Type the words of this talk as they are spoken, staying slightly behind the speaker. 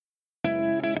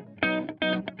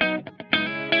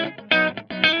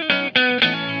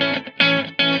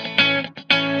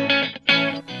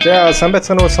За сайн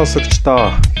байцгаана уу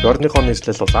сонсогчдоо. Орныхоо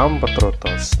нийслэл бол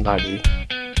Амбатруудаас Наги.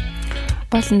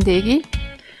 Болсон дэги.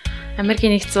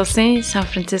 Америкийн нэгдсэн улсын Сан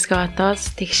Франциско хотоос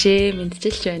тэгшээ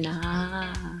мэдчилж байна.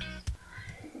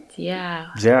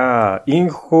 За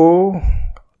инхүү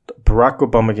Barack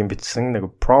Obama-гийн бичсэн нэг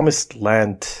Promised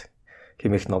Land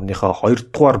гэмэх номныхоо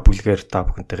 2 дугаар бүлгээр та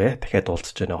бүхэнтэйгээ дахиад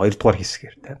уулзж байна. 2 дугаар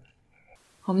хэсгээр та.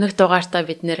 Өмнөх дугаартаа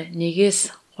бид нэр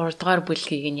 1-ээс 3 дугаар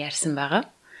бүлгийг нь ярьсан байгаа.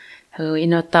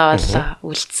 Энэ удаа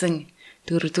бол үлдсэн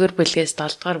 4 дугаар бүлгээс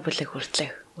 7 дугаар бүлэг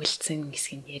хүртэл үлдсэн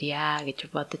хэсгийг ярья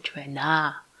гэж бодож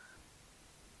байна.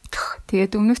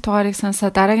 Тэгээд өмнөх дугаарыг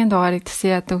сонсоод дараагийн дугаарыг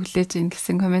тэсээ ядуу хүлээж ийн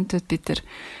гэсэн комментууд бид нар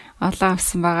олон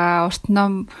авсан байгаа. Урт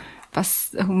ном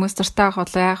бас хүмүүс дуртай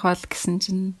болоо яах бол гэсэн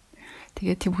чинь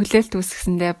тэгээд тийм хүлээлт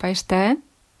үүсгэсэндээ баяртай байна.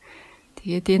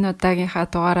 Тэгээд энэ удаагийнхаа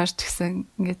дугаараар ч гэсэн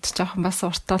ингэж жоохон бас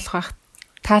урт болох бах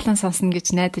таалан сонсно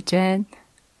гэж найдаж байна.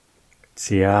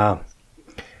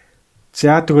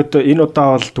 За тэгвэл энэ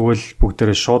удаа бол тэгвэл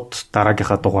бүгдээрээ шууд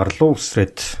дараагийнхаа дугаар руу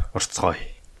үсрээд орцгоё.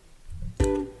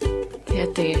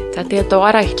 Тэгээд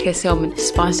дугаараа эхлэхээс өмнө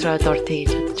спонсороод ортыг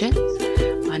гэж бодож байна.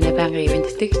 Манай байнгын ивент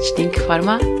тэтгэгч Think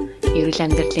Pharma, эрүүл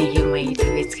амьдралын хэв маягийн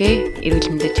төвөөцгөө, эрүүл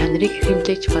мэндийн чанарыг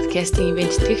хэмжүүлэгч подкастын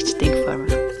ивент тэтгэгч Think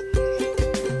Pharma.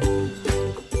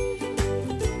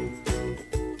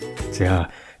 За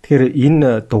тэгэхээр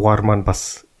энэ дугаар маань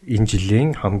бас энэ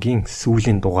жилийн хамгийн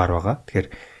сүүлийн дугаар байгаа. Тэгэхээр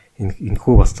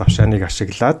энэхүү бас завшааныг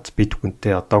ашиглаад бид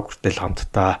хүнтэй одоо хүртэл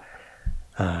хамтдаа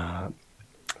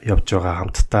явж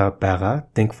байгаа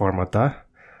Think Pharma-да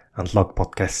Unlock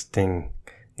podcast-ийн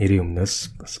нэрийн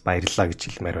өмнөөс бас баярлалаа гэж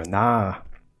хэлмээр байна.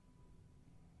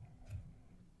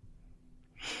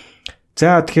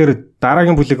 За тэгэхээр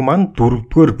дараагийн бүлэг маань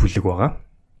 4-р бүлэг байгаа.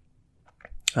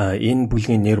 Энэ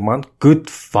бүлгийн нэр маань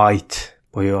Good Fight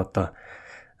буюу одоо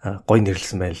гой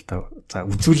нэрлсэн байл та. За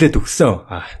үзүүлээд өгсөн.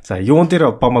 За юун дээр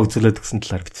Обама үзүүлээд өгсөн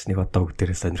талаар бичсэнийг одоо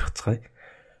бүгдээрээ сонирхцгаая.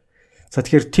 За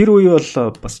тэгэхээр тэр үе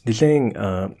бол бас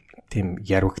нэлээд тийм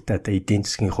ярвагтай та эдийн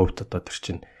засгийн хувьд одоо тэр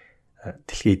чинь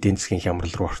дэлхийн эдийн засгийн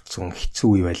хямрал руу орсон хэцүү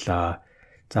үе байлаа.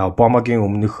 За Обамагийн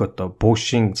өмнөх одоо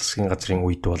Бушийн засгийн газрын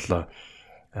үед бол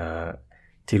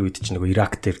тэр үед чинь нөгөө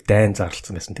Ирак дээр дайн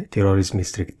зарласан байсан тийм терроризм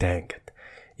эсрэг дайн гэдэг.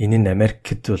 Энэ нь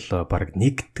Америкт бол бараг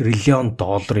 $1 триллион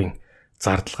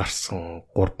зардал гарсан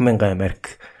 3,000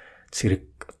 Америк зэрэг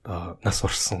нас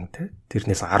орсон тийм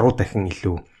тэрнээс 10 дахин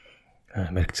илүү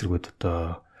Америк зэргүүд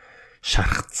одоо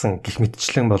шархацсан гэх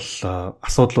мэтчлэн бол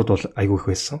асуудлууд бол айгүй их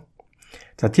байсан.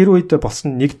 За тэр үед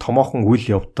болсон нэг томоохон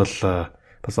үйл явдал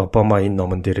бас Обама энэ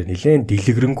номон дээр нэлээд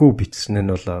дэлгэрэнгүй бичсэн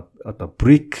нь бол одоо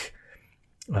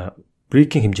BRIC-ийн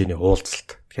хэмжээний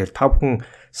уулзалт. Тэгэхээр та бүхэн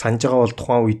санаж байгаа бол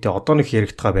тухайн үедээ одоо нэг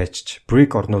яригдгаа байжч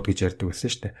BRIC орнууд гэж ярьдаг байсан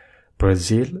шүү дээ.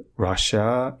 Brazil,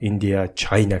 Russia, India,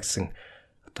 China гэсэн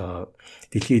одоо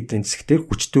дэлхийн эдийн засгтэр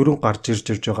хүч төрөн гарч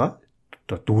ирж байгаа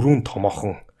одоо 4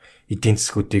 томоохон эдийн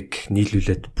засгуудыг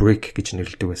нийлүүлээд BRIC гэж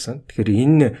нэрлэдэг байсан. Тэгэхээр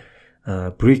энэ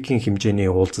BRIC-ийн хэмжээний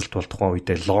уулзалт бол тухайн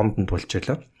үедээ Лондонд болж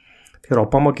байлаа. Тэгэхээр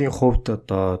Обамагийн хувьд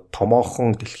одоо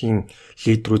томоохон дэлхийн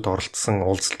лидерүүд оролцсон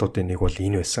уулзалтуудын нэг бол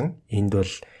энэ байсан. Энд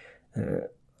бол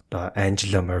одоо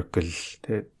Angela Merkel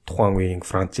тухайн үеийн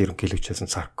Франц ерөнхийлөгч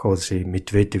байсан Sarkozy,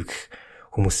 Medvedev гэх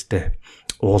хүмүүстэй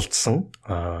уулзсан.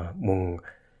 Мөн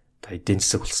эдийн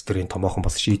засаг улс төрийн томоохон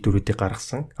бас шийдвэрүүдийг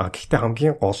гаргасан. Гэхдээ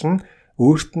хамгийн гол нь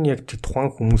өөрт нь яг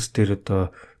тухайн хүмүүстээр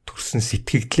одоо төрсэн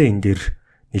сэтгэгдлээ энэ дээр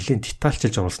нэлээд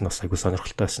детальчилж оруулснаас айгүй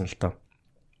сонирхолтой байсан л доо.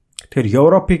 Тэгэхээр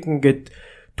Европыг ингээд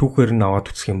түүхээр нь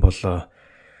аваад үзэх юм бол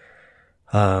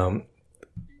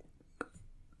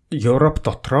Европ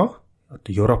дотроо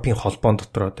одоо Европын холбоон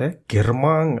дотроо те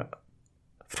Герман,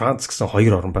 Франц гэсэн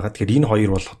 2 орн байгаа. Тэгэхээр энэ 2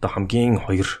 бол одоо хамгийн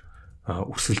 2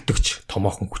 өрсөлдөгч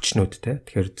томоохон хүчнүүд те.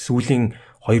 Тэгэхээр сүүлийн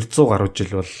 200 гаруй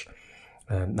жил бол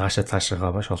нааша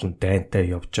цаашаага маш олон дайнтай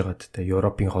явж байгаа те.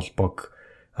 Европын холбоог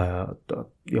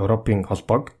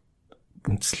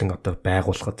үндэслэн одоо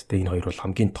байгуулахад те энэ 2 бол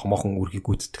хамгийн томоохон үргийг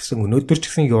гүйцэтгэсэн. Өнөөдөр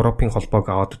ч гэсэн Европын холбоог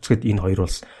аваад үзэхэд энэ 2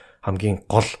 бол хамгийн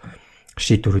гол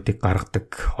шийдвэрүүдийг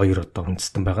гаргадаг 2 одоо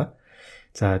үндэстэн байгаа.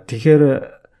 За тэгэхээр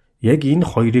яг энэ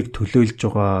 2-ыг төлөөлж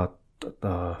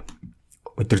байгаа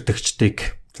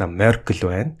удирдагчдыг за Меркель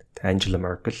байна.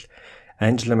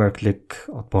 Angela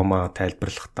Merkel-ийг Обама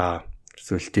тайлбарлахдаа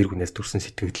эсвэл тэр хүнээс төрсэн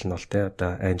сэтгэгдэл нь бол те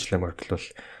одоо Angela Merkel бол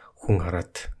хүн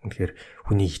хараад үнэхээр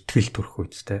хүний итгэл төрөх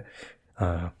үедтэй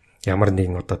ямар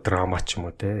нэгэн одоо драма ч юм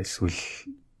уу те эсвэл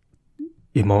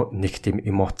нэг тийм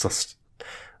эмоцоос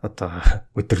одоо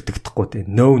өдөрдөгдөхгүй те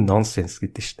no nonsense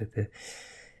гэдэг шүү дээ те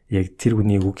яг тэр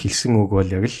хүний үг хэлсэн үг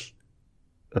бол яг л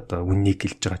одоо үннийг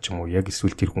хэлж байгаа ч юм уу яг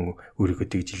эсвэл тэр хүн өөрийгөө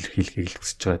тэгж илэрхийлэхийг л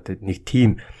хүсэж байгаа те нэг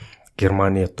тийм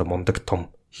Германы одоо мундаг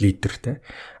том лидертэй.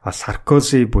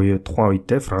 Саркози буюу тухайн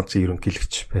үедээ Францын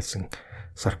ерөнхийлөгч байсан.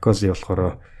 Саркози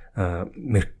болохоор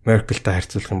Меркельтэй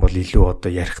харьцуулах юм бол илүү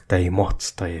одоо ярихтай,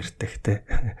 эмоцтой ярьдаг те.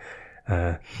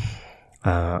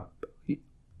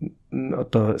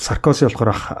 Одоо Саркози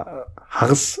болохоор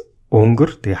хагас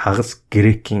Унгар, тэгээ хагас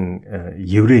грекийн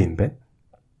еврей юм байна.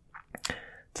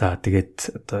 За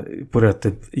тэгээд одоо бүр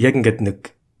одоо яг ингээд нэг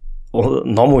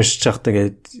ном уншиж байхдаа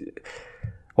тэгээд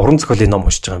уран зохиолын ном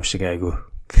уншиж байгаа юм шиг айгу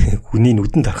хүний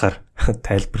нүдэн тарахаар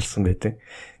тайлбарлсан байдаг.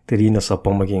 Тэр энэ бас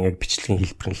Обамагийн яг бичлэгийн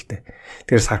хэлбэр нь л дээ.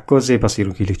 Тэгэхээр Саркози бас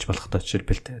ерөнхийлөгч болох тоо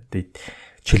жишээлбэл тэгээд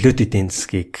чөлөөт эдийн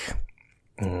засгийг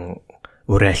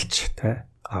уриалж тэ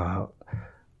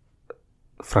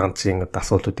Францын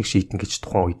асуудлуудыг шийднэ гэж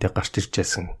тухайн үедээ гарч ирж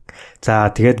байсан. За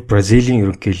тэгээд Бразилийн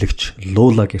ерөнхийлөгч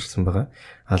Лулаг ирсэн байгаа.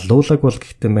 Лулаг бол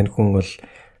гэхдээ мань хүн бол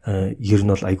ер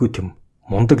нь бол айгүй тийм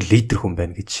мундаг лидер хүн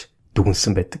байна гэж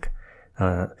дүгнсэн байдаг.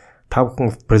 Та бүхэн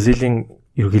Бразилийн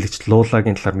ерөнхийлөгч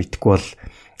Лулагийн талаар мэдхгүй бол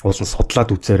уулын судлаад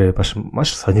үзээрэй,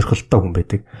 маш сонирхолтой хүн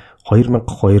байдаг.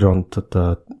 2002 онд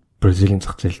одоо Бразилийн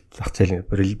зах зээлийн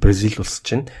Бразил улс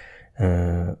чинь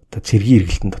одоо цэргийн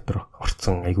эргэлтэн дотор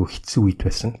орцсон айгүй хэцүү үед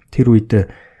байсан. Тэр үед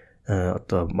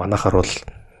одоо манайхаар бол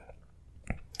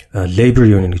Labor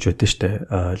Union гэж байдаг шүү дээ.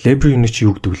 Labor Union чи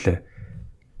юу гэдэг лээ?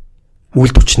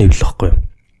 Үйлдвэр хүчний эвлэл байхгүй юу?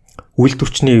 Үйлдвэр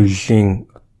хүчний эвлэлийн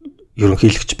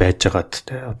ерөнхийлөгч байжгаад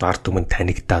те одоо ард түмэнд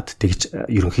танигдаад тэгж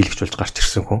ерөнхийлөгч болж гарч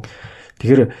ирсэн хүн.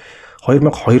 Тэгэхээр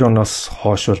 2002 оноос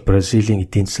хойш бол Бразилийн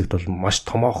эдийн засагт бол маш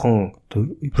томоохон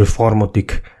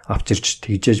реформуудыг авч ирж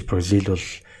тэгжээж Бразил бол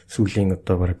сүүлийн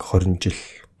одоо бараг 20 жил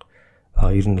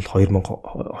ер нь бол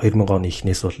 2000 оны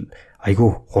эхнээс бол айгүй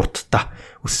хурдтай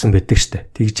өссөн байдаг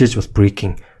штэ. Тэгжээж бас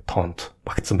breaking tonned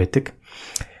багтсан байдаг.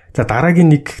 За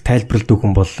дараагийн нэг тайлбарлалт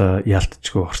өгөн бол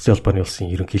яалтчгүй Оросын улбаны улсын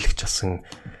ерөнхийлөгч асан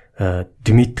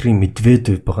Дмитрий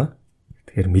Медведев байгаа.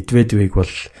 Тэгэхээр Медведевийг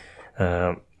бол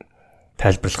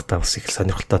тайлбарлахдаа бас их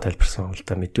сонирхолтой тайлбарсан юм л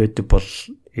да. Медведев бол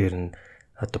ер нь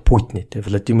одоо Путин те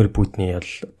Владимир Путины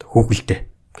бол хүүхэлтэй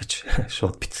гэж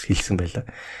шууд хэлсэн байлаа.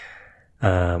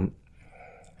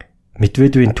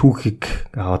 Медведевийн түүхийг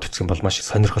аваад үзэх юм бол маш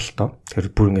сонирхолтой.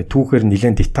 Тэгэхээр бүр ингээд түүхээр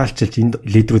нэлээд детальчилж энэ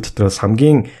лидерүүд дотроос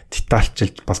хамгийн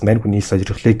детальчилж бас мань хүний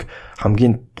сонирхлыг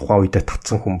хамгийн тухайн үедээ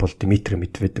татсан хүн бол Дмитрий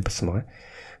Медведев байсан байгаа.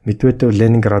 Медведев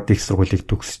Ленинград их сургуулийг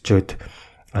төгсчөөд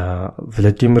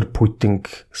Владимир Путин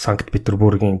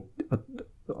Санкт-Петербургийн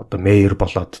одоо мэйер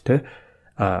болоод те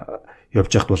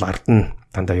явж байхад бол ард нь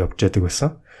дандаа явж байдаг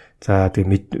байсан. За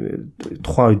тэгээ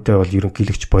тухайн үедээ бол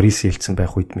ерөнхийлөгч Борис Ельцин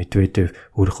байх үед Медведев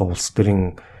өөрийнхөө улс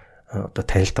төрийн одоо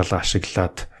танил талаа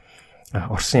ашиглаад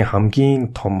Оросын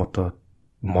хамгийн том одоо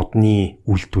модны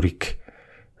үйлдвэрийг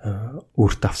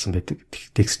өөртөө авсан байдаг.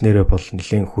 Тэгснээрээ бол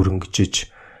нэлээд хөрөнгөжж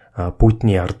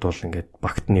Путины ард бол ингээд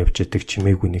багт нь явж яадаг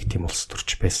чимээгүй нэг тийм улс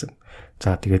төрч байсан.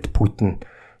 За тэгээд Путин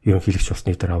ерөнхийлөгч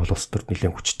болсны дараа бол улс төрд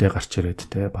нэлээд хүчтэй гарч ирээд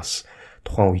те бас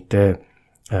тухайн үедээ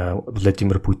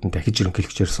Владимир Путин дахиж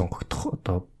ерөнхийлөгчээр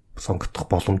сонгогдох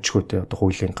боломжгүй те одоо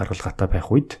хуулийн гаргалгаатай байх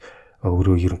үед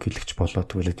өөрөө ерөнхийлөгч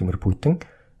болоод Владимир Путин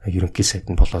ерөнхий сайд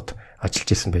нь болоод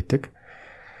ажиллаж исэн байдаг.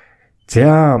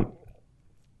 За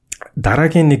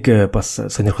дараагийн нэг бас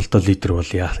сонирхолтой лидер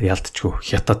бол яалтчгүй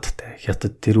Хятад.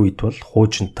 Хятад тэр үед бол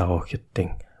хуужинтай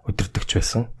Хятадын удирдагч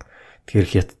байсан. Тэгэхээр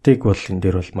Хятадыг бол энэ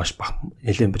дээр бол маш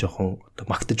нэлээд жоохон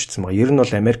магтаж үзсэн байгаа. Ер нь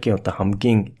бол Америкийн одоо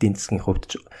хамгийн эдийн засгийн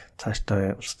хувьд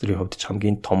цаашдаа улс төрийн хувьд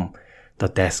хамгийн том одоо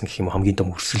дайсан гэх юм хамгийн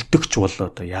том өрсөлдөгч бол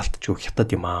одоо яалтчгүй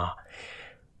Хятад юм аа.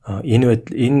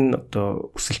 Энэ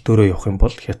одоо өсөлтөөрөө явах юм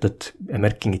бол Хятад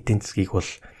Америкийн эдийн засгийг бол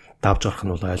давж гарах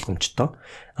нь бол ойлгомжтой.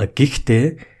 Гэхдээ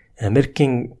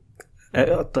Америкийн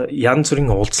одоо янз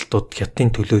бүрийн уулзалтууд Хятадын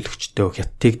төлөөлөгчтэй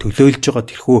Хятадыг төлөөлж байгаа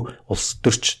тэрхүү улс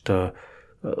төрч одоо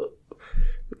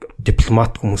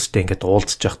дипломат хүмүүстэй ингээд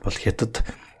уулзж яхад бол Хятад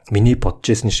миний бодож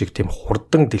байсан шиг тийм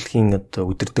хурдан дэлхийн одоо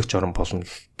удирдагч орн болно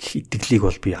гэх итгэлийг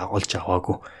бол би олж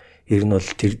аваагүй. Ер нь бол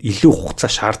тэр илүү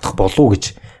хугацаа шаардах болов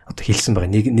гэж одоо хэлсэн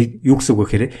байгаа. Нэг юу гэсэн үг вэ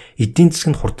гэхээр эдийн засаг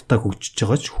нь хурдтай хөгжиж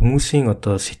байгаа ч хүмүүсийн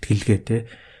одоо сэтгэлгээ те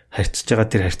харьцаж байгаа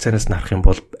тэр харьцаанаас нарах юм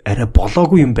бол арай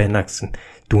болоогүй юм байна гэсэн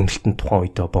дүгнэлтэн тухайн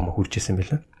үед Обама хүрч ирсэн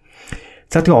байлаа.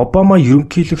 За тэгээ Обама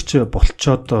ерөнхийлөгч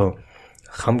болцоод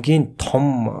хамгийн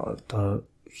том одоо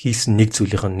хийсэн нэг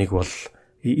зүйлийнх нь нэг бол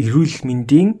эрүүл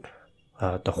мэндийн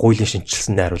одоо хуулийн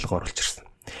шинжилсэн найруулга оруулж ирсэн.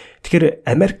 Тэгэхээр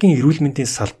Америкийн эрүүл мэндийн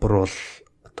салбар бол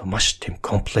одоо маш тийм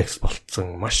комплекс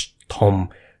болцсон, маш том,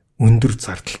 өндөр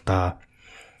зардалтай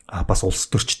бас улс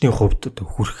төрчдийн хувьд одоо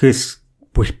хүрхээс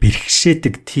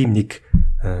бэрхшээдэг тийм нэг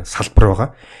салбар байгаа.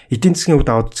 Эдийн засгийн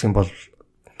хувьд аваад үзэх юм бол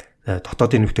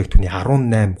дотоодын бүтээгдэхүүний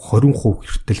 18-20%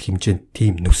 хүртэл хэмжээнд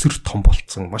тийм нүсэр том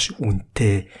болцсон, маш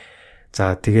үнэтэй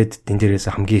За тэгээд тэн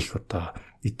дээрээс хамгийн их одоо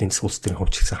эдийн засгийн улс төрийн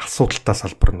хувьч гэсэн асуудалтай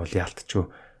салбар нь бол яалтчгүй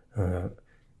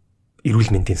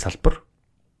эрүүл мэндийн салбар.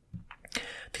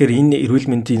 Тэгэхээр энэ эрүүл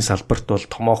мэндийн салбарт бол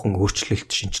томоохон өөрчлөлт,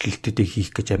 шинжилэлтүүдийг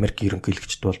хийх гэж Америк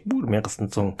ерөнхийлөгчд бол бүр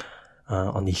 1900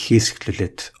 оны ихээс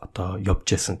эхлүүлээд одоо явж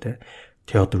байсан те.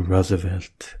 Theodore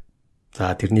Roosevelt,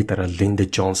 за тэрний дараа Lyndon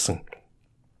Johnson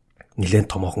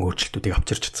нэлээд томоохон өөрчлөлтүүдийг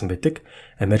авчирч чадсан байдаг.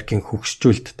 Америкийн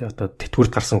хөгжүүлэлт одоо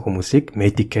тэтгэврт гарсан хүмүүсийг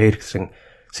Medicare гэсэн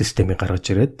системийг гаргаж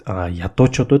ирээд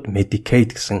ядуучуудад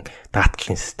Medicaid гэсэн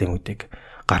даатгалын системүүдийг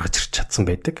гаргаж ирч чадсан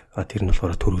байдаг. Тэр нь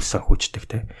болохоор төрөлсөн хүчдэг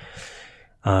те.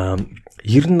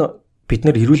 Ер нь бид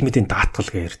нар эрүүл мэндийн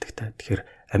даатгал гэж ярьдаг та. Тэгэхээр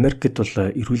Америкт бол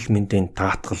эрүүл мэндийн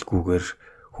даатгалгүйгээр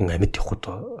хүн амьд явахд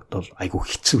одоо айгүй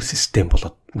хэцүү систем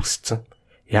болоод үүссэн.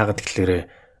 Яагаад гэвэл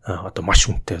одоо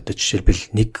маш үнэтэй одоо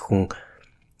жишээлбэл нэг хүн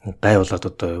гай болоод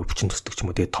одоо өвчин тусдаг ч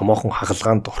юм уу тэгээ томоохон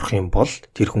хагалгаанд орох юм бол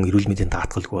тэр хүн эрүүл мэндийн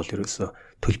даатгалгүй бол ерөөсөө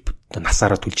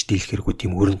насаараа төлж дийлэх хэрэггүй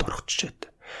тийм өрөнд орчихжээ.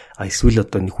 Эсвэл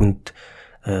одоо нэг хүнд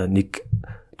нэг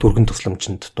түргэн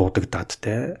тусламжинд дуудагдаад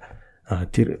те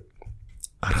тэр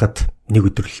гарахад нэг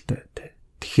өдрөлтөө те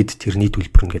тэгэхэд тэрний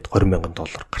төлбөр ингээд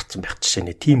 $20,000 гарцсан байх жишээ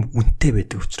нэ тийм үнэтэй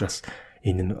байдаг учраас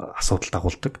энэ нь асуудал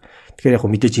дагуулдаг. Тэгэхээр яг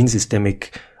мэдээж энэ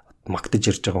системийг магтаж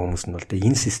ирж байгаа хүмүүс нь бол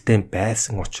энэ систем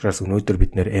байсан учраас өнөөдөр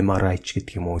бид нэр MRI ч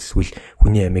гэдэг юм уу эсвэл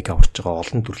хүний амийг аварч байгаа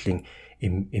олон төрлийн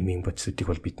эмийн бодисуудыг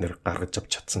бол бид нэр гаргаж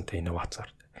авч чадсантай инновацаар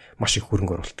маш их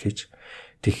хөрөнгө оруулалт хийж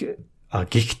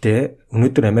гэхдээ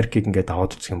өнөөдөр Америкийг ингээд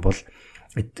аваад үзэх юм бол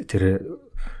тэр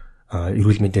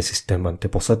эрүүл мэндийн систем маань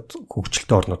бусад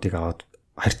хөгжилтэй орнуудыг аваад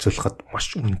харьцуулахад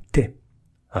маш үнэтэй.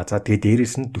 За тэгээд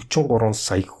дээрээс нь 43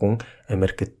 сая хүн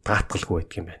Америкт даатгалгүй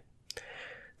байдаг юм байна.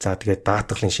 За тэгээд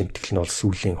даатгалын шимтгэл нь бол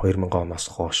сүүлийн 2000 оноос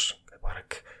хойш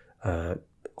бараг 2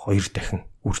 дахин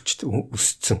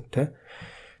өссөн тий.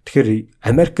 Тэгэхээр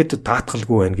Америкт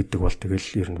даатгалгүй байна гэдэг бол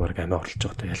тэгэл ер нь бараг амиа орлож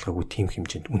байгаа ялгаагүй тийм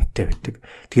хэмжээнд үнэтэй байдаг.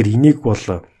 Тэгэхээр энийг бол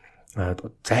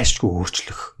зайлшгүй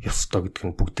өөрчлөх ёстой гэдэг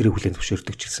нь бүгдээрээ хүлээн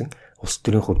зөвшөөрдөг ч гэсэн улс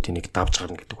төрийн хувьд энийг давж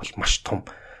гарна гэдэг бол маш том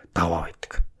даваа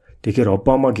байдаг. Тэгэхээр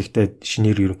Обама гэхдээ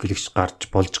шинээр ерөнхийлөгч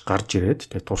гарч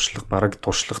ирээд тэгээ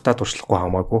туршлагагүй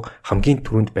хамаагүй хамгийн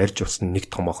түрүүнд барьж явсан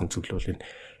нэг томоохон зүйл бол энэ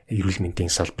эрүүл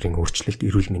мэндийн салбарын өөрчлөлт,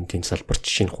 эрүүл мэндийн салбарт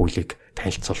шинэ хуулийг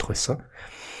танилцуулах байсан.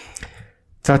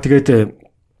 За тэгээд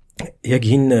яг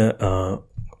энэ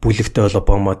бүлэгтээ бол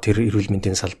Обама тэр эрүүл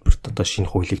мэндийн салбарт одоо шинэ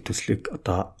хуулийг төслийг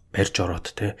одоо барьж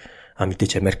ороод те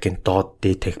мэдээж Америкийн доод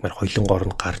дээд танхимаар хоёлонгоор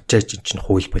нь гарч иж энэ чинь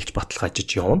хууль болж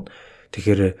баталгаажиж явна.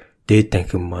 Тэгэхээр дээд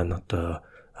танхим маань одоо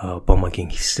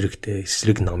Обамагийн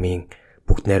эсрэг намын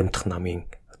бүгд найрамдах намын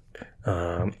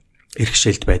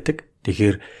эрхшээлд байдаг.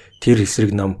 Тэгэхээр тэр эсрэг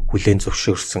нам хүлээн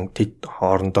зөвшөөрсөн тэд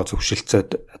хоорондоо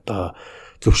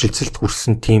зөвшөлтсөлд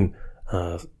хүрсэн тийм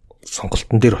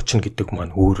сонголтон дээр очно гэдэг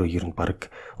маань өөрөө ер нь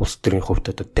баг улс төрийн хувьд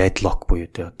одоо deadlock буюу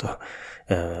одоо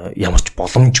ямар ч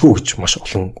боломжгүй гэж маш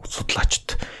олон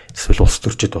судлаачид эсвэл улс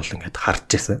төрчид бол ингээд харж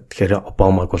байсан. Тэгэхээр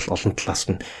Обамаг бол олон талаас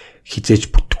нь хизээж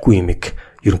бүтэхгүй юмыг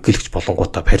ерөнхийлөгч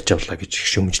болонгуудаа барьж авлаа гэж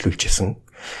шүүмжлүүлж байсан.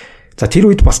 За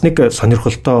тэр үед бас нэг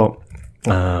сонирхолтой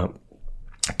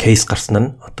кейс гарсан нь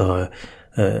одоо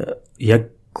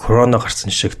яг корона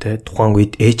гарсан шиг те тухайн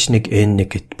үед H1N1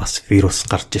 гэд бас вирус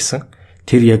гарч исэн.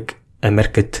 Тэр яг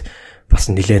Америкт бас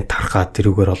нэлээд тархаад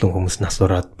тэрүүгээр олон хүмүүс нас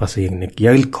бараад бас яг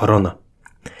л корона.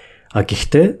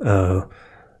 Гэхдээ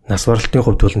нас баралтын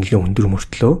хувьд бол нэлээд өндөр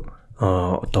мөртлөө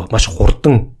одоо маш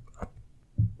хурдан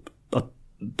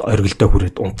оргилдоо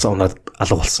хүрээд унцаа унаад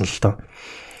алга болсон л та.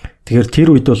 Тэгэхээр тэр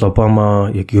үед бол Обама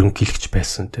яг ерөнхийлөгч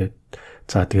байсан те.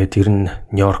 За тэгээд тэр нь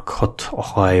Нью-Йорк, хот,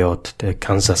 Ohio'д те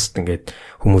Канзаст ингээд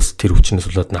хүмүүс тэр хүчнээс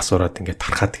болоод нас бараад ингээд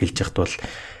тархаад хэлж яхад бол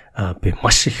би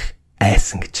маш их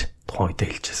айсан гэж тухайн үедээ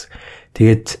хэлжсэн.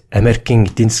 Тэгээд Америкийн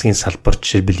эдийн засгийн салбар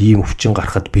жишээлбэл ийм өвчин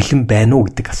гарахад бэлэн байна уу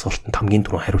гэдэг асуултанд хамгийн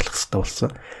түрүүн хариулах хэрэгтэй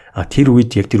болсон. Тэр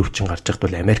үед яг тэр өвчин гарч байхад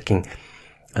бол Америкийн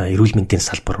эрүүл мэндийн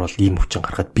салбар бол ийм өвчин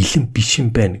гарахад бэлэн биш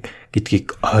юм байна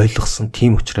гэдгийг ойлгосон.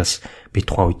 Тийм учраас би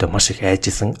тухайн үедээ маш их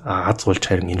айжсэн. Аз гулж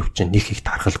харин энэ өвчин нэг их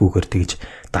тархалгүйгээр тэгж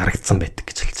дарагдсан байдаг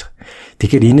гэж хэлж байгаа.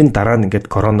 Тэгэхээр энэ нь дараа нь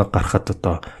ингээд корона гарахад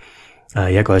одоо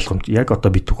яг ойлгомж яг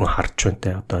одоо бид түхэн харж байна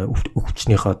те одоо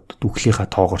өвчнийхээ үхлийнхаа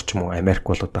тоогоор ч юм уу Америк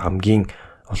бол одоо хамгийн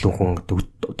олон хүн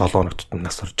 7 хоногт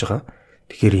нас орж байгаа.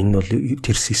 Тэгэхээр энэ бол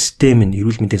тэр систем нь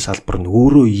эрүүл мэндийн салбар нь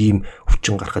өөрөө ийм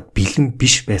өвчин гарахад бэлэн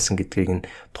биш байсан гэдгийг нь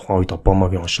тухайн үед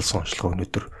Обамагийн оншилсан онцлогоо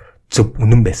өнөөдөр зөв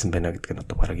үнэн байсан байна гэдг нь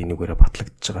одоо бараг энүүгээрээ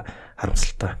батлагдчихж байгаа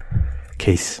харамсалтай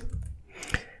кейс.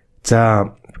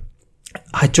 За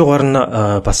хажуугаар нь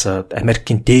бас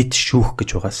Америкийн дээд шүүх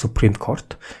гэж байгаа Supreme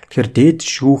Court. Тэгэхээр дээд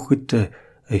шүүхэд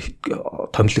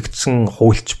томилогдсон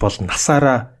хуульч бол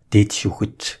насаараа дээд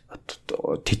шүүхэд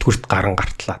тэтгэврт гарan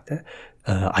гартлаа те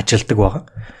ажилдаг байгаа.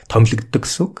 Томилогддог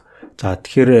гэсэн үг. За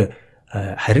тэгэхээр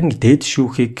харин дээд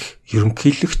шүүхийг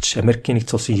ерөнхийлөгч Америкийн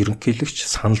нэгдсэн улсын ерөнхийлөгч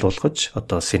санал болгож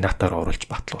одоо сенатаар оруулж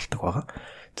батлуулдаг байгаа.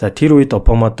 За тэр үед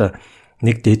Обамад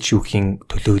нэг дээд шүүхийн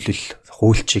төлөөлөл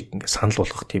хуульчийг ингээ санал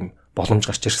болгох тийм боломж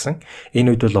гарч ирсэн.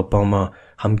 Энэ үед бол Обама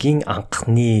хамгийн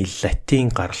анхны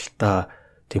латин гаралтай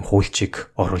тийм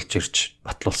хуульчийг оруулж ирж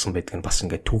батлуулсан байдаг нь бас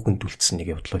ингээ түүхэнд үлдсэн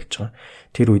нэг явдал болж байгаа.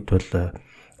 Тэр үед бол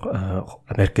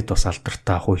Америкт бас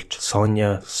алдартай хуульч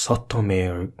Соня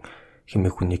Сотомер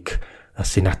хэмээх хүнийг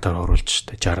сенатаар оруулж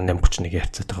 68-31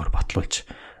 ярцаатайгаар батлуулж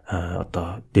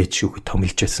одоо дээд шүүхэд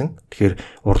томилж байсан. Тэгэхээр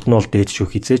урд нь бол дээд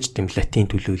шүүх хизээж тийм латин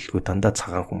төлөөлөлгүй дандаа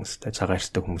цагаан хүмүүстэй, цагаан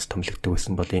эрстэй хүмүүс томилогддог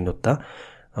байсан бол энэ удаа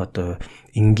одоо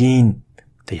энгийн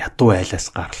ядуу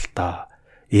айлаас гаралтай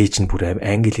ээж нь бүр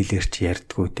англи хэлээр ч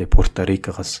ярьдгүй те Пуэрто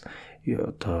Рикогоос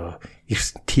одоо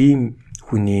ирсэн тийм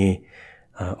хүний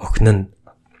охин нь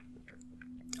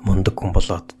мундаг хүн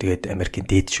болоод тэгээд Америкийн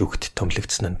дээд шүүхт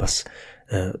томилогдсон нь бас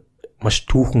маш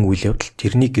түүхэн үйл явдал.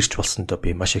 Тэрний гэрч болсондоо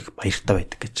би маш их баяртай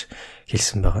байдаг гэж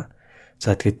хэлсэн байгаа.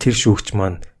 За тэгээд тэр шүүгч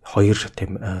маань 2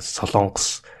 тийм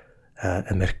Солонгос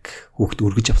Америк хүүхд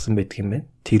өргөж авсан байдаг юм байна.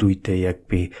 Тэр үедээ яг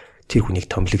би тэр хүнийг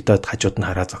томилогдоод хажууд нь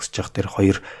хараа зогсож байгаа. Тэр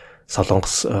 2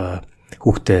 Солонгос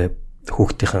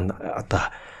хүүхдийн одоо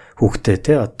хүүхдээ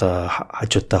те одоо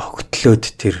хажуудаа хөгтлөөд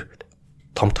тэр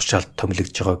том тушаалд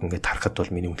томилогдож байгааг ингээд харахад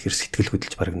бол миний үнэхээр сэтгэл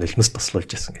хөдлөж бараг нулимс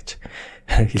тослуулж байсан гэж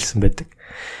хэлсэн байдаг.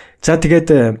 За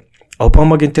тэгээд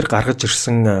Обамагийн тэр гаргаж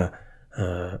ирсэн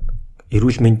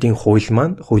эрүүл мэндийн хууль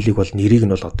маань хуулийг бол нэрийг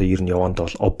нь бол одоо ер нь явандаа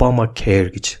бол Obama Care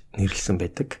гэж нэрлсэн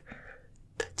байдаг.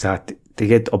 За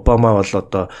тэгээд Обама бол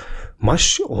одоо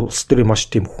маш улс төрийн маш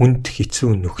тийм хүнд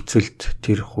хэцүү нөхцөлд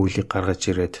тэр хуулийг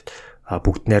гаргаж ирээд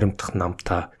бүгд найрамдах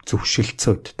намтаа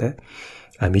зөвшөлдсөд те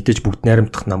мэдээж бүгд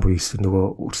найрамдах нам буюу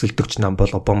нөгөө өрсөлдөгч нам бол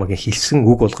Обамагийн хэлсэн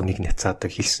үг болгоныг няцаадаг,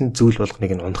 хэлсэн зүйл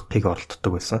болгоныг нь унахыг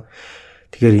оролддог байсан.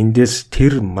 Тэгэхээр эндээс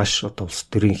тэр маш одоо улс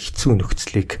төрийн хэцүү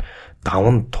нөхцөлийг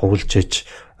даван туулж иж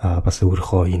бас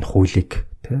өөрийнхөө энэ хуулийг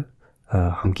тий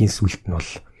хамгийн сүүлд нь бол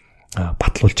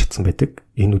батлуулж чадсан байдаг.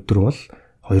 Энэ өдөр бол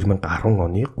 2010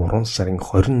 оны 3 сарын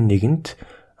 21-нд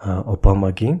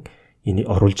Обамагийн энэ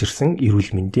оруулж ирсэн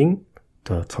эрүүл мэндийн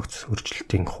одоо цогц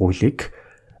өөрчлөлтийн хуулийг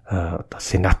одоо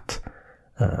Сенат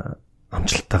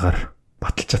амжилттайгаар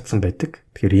баталж чадсан байдаг.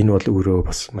 Тэгэхээр энэ бол өөрөө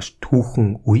бас маш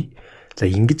түүхэн үе. За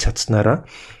ингэж чадсанараа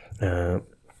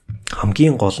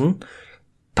хамгийн гол нь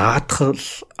даатгал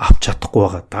авч чадахгүй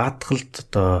байгаа. Даатгалд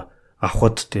одоо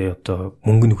авахд тий одоо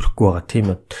мөнгө нөхрөхгүй байгаа. Тийм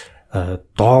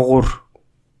доогуур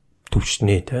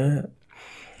төвшнээ тий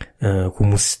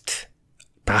хүмүүст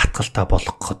даатгалтай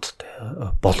болгоход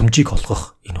боломжийг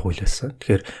олгох энэ хууль байсан.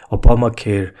 Тэгэхээр Obama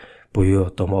Care буюу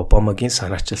одоо Обамагийн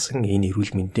санаачилсан энэ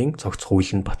эрүүл мэндийн цогц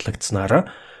хууль нь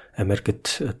батлагдсанараа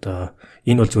Америкт одоо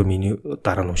энэ бол зөвхөн миний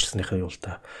дараа нь уншсаныхаа юу л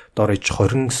да. Дор иж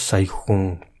 20 сая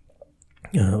хүн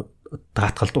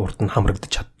даатгалд урд нь хамрагдаж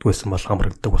чаддгүйсэн бол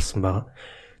хамрагддаг болсон байгаа.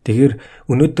 Тэгэхээр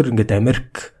өнөөдөр ингээд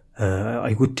Америк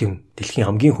айгүй тийм дэлхийн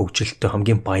хамгийн хөгжилтэй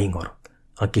хамгийн баян орн.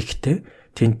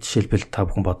 Гэхдээ тэнд жишээлбэл та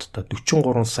бүхэн боддоо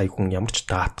 43 сая хүн ямар ч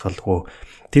даатгалгүй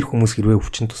тэр хүмүүс хэрвээ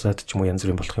өвчин тусаад ч юм уу янз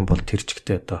бүрийн болох юм бол тэр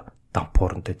чигтээ одоо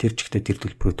дампуурнтэй тэр чигтээ тэр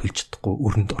төлбөрөө төлж чадахгүй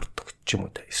өрөнд ордог ч юм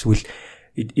уу та. Эсвэл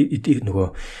нөгөө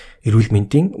эрүүл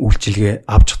мэндийн үйлчилгээ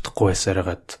авч чадахгүй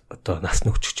байсараад одоо нас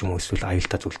нөхчих ч юм уу эсвэл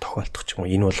аюултай зүйл тохиолдох ч юм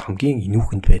уу энэ бол хамгийн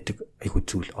инүүхэнд байдаг айгүй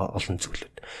зүйл олон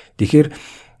зүйлүүд. Тэгэхээр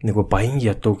нөгөө баян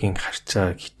ядуугийн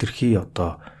харьцаа хитрхи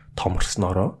одоо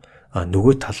томорсноороо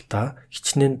нөгөө талдаа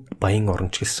хичнээн баян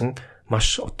оронч гэсэн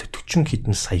маш одоо 40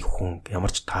 хэдэн сая хүн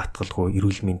ямар ч таатгалгүй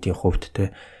эрүүл мэндийн хувьд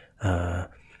те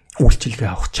үйлчилгээ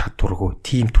авах чадваргүй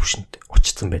тийм түвшинд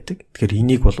очсон байдаг. Тэгэхээр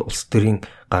энийг бол улс төрийн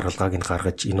гаргалгааг нь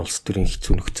гаргаж энэ улс төрийн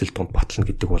хэцүү нөхцөл донд батлна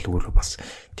гэдэг бол өөрөө бас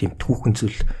тийм түүхэн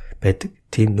зүйл байдаг.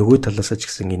 Тийм нөгөө талаас ч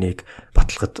гэсэн энийг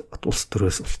баталгахад улс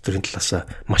төрийн талаас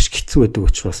маш хэцүү байдаг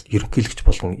учраас ерөнхийлөгч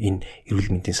болгон энэ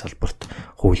эрүүл мэндийн салбарт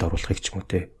хууль оруулахыг ч юм уу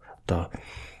те одоо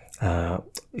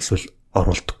эсвэл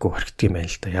оруулдаггүй хэрэгтэй юм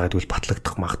байна л да. Яг гэвэл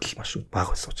батлагдах магадлал маш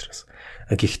бага байсан учраас.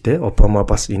 Гэхдээ Обама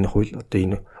бас энэ хууль одоо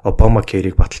энэ Obama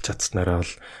Care-ийг баталж чадсанараа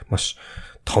бол маш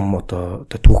том одоо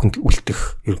түүхэнд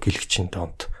үлдэх ерөнхийлөгчийн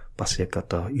донд бас яг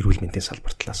одоо эрүүл мэндийн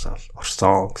салбар талаас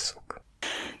орсон гэсэн үг.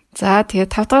 За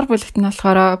тэгээд 5 дахь бүлэгт нь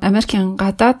болохоор Америкийн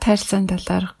гадаад тайрсан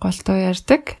талаар голдуу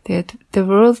ярьдаг. Тэгээд The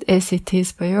World as It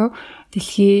Is буюу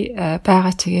дэлхий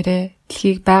байгаа чигээрээ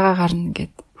дэлхийг байгаа гарна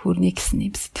гэд хүрнэ гэсэн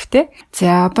юм сэтгэвтэй.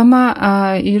 За Обама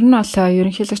ер нь бол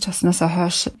ерөнхийлөгч болсноос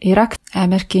хойш Ирак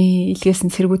Америкийн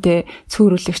илгээсэн цэргүүдээ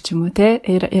цөөрүүлэх ч юм уу те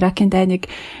Иракийн дайныг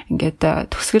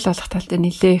ингээд төгсгөл болох тал дээр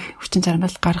нэлээх хүчин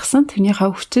чармайл гаргасан. Тэрнийхээ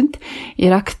хүчинд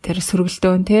Ирак тэр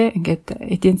сөргөлдөөн те ингээд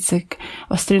эдийн засаг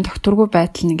улс төрийн тогтворгүй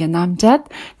байдал нь ингээд намжаад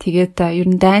тэгээд ер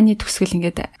нь дайны төгсгөл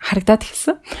ингээд харагдаад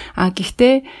эхэлсэн.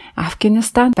 Гэхдээ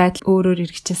Афганистан байдал өөрөөр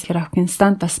эргэжсэн.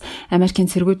 Афганистанд бас Америкийн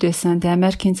цэргүүд байсан. Тэгээд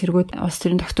Америкийн цэргүүд улс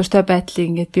төрийн тогтвортой байдлыг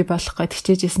ингээд бий болгох гэж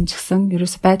хичээжсэн ч гэсэн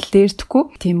ерөөс байдал дээрдэхгүй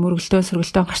тийм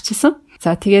сөргөлдөөн гарч ирсэн.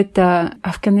 За тэгээд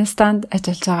Афганистанд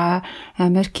ажиллаж байгаа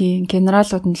Америкийн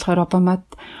генералууд нь болохоор Обамад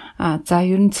за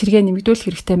ер нь цэргээ нэмэгдүүлэх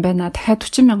хэрэгтэй байна. Дахиад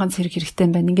 40,000 цэрэг хэрэгтэй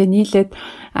байна. Ингээ нийлээд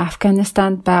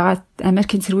Афганистанд байгаа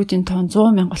Америкийн цэргүүдийн тоон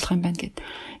 100,000 болох юм байна гэд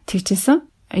тэгжсэн.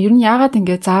 Ер нь яагаад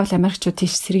ингээд заавал Америкчууд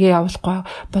тийш сэргээ явуулахгүй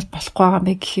болохгүй байгаа юм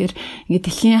бэ гэхээр ингээд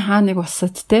дэлхийн хаа нэг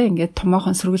улсад те ингээд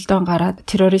томоохон сөргөлдөөн гараад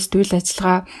террорист үйл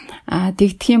ажиллагаа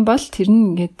дэгдэх юм бол тэр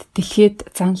нь ингээд дэлхийд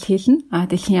занал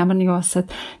хийлнэ. Дэлхийн ямар нэгэн улсад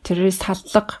террорист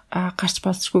халдлага гарч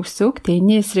болзошгүй гэсэн үг. Тэгээ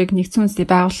энэний эсрэг нэгдсэн үндэсний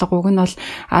байгууллага уг нь бол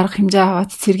арга хэмжээ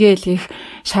аваад цэргээ илгээх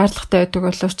шаардлагатай байдаг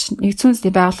боловч нэгдсэн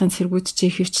үндэсний байгууллагын цэргүүд чи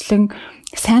хөвчлэн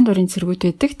сайн дурын цэргүүд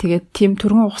байдаг. Тэгээд тийм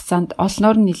түргэн хугацаанд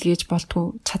олноор нь илгээж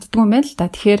болдгоо чаддгүй юм байна л да.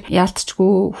 Тэгэхээр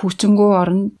яалтчгүй хөгжингүү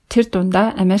орн тэр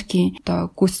дундаа Америкийн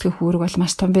одоо гүйцэтгэх үүрэг бол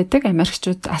маш том байдаг.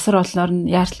 Америкчууд асар олноор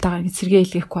нь яаралтайгаар цэргээ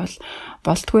илгээхгүй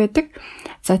болдгоо байдаг.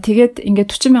 За тэгээд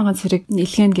ингээд 40,000 цэрэг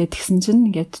илгээнэ гэдгсэн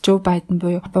чинь ингээд Жо Байден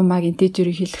буюу Обамагийн дэд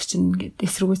ерөнхийлөгч чинь ингээд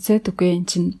эсэргүүцээд үгүй эн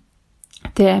чинь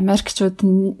тэгээ Америкчууд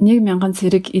 1,000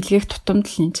 цэрэг илгээх тутамд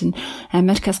л эн чинь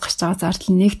Америкаас гарч байгаа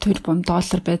зардал $1 тэрбум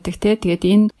байдаг те. Тэгээд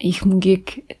энэ их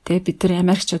мөнгийг тэгээ бид нар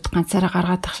Америкчууд ганцаараа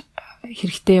гаргаад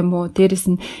хэрэгтэй юм уу? Дээрэс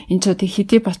нь энэ ч одоо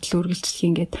хэдий батал үргэлжлэх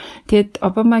ингээд. Тэгэд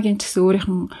Обамагийн ч гэсэн өөрийнх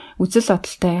нь үзэл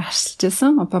бодолтой харьцуулж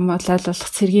байсан. Обама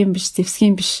лайлуулах цэргийн биш,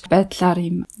 зэвсгийн биш байдлаар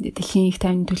юм дэлхийн их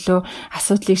тайвны төлөө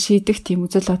асуудлыг шийдэх тийм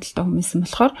үзэл бодолтой хүмүүссэн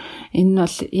болохоор энэ нь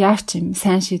бол яавч юм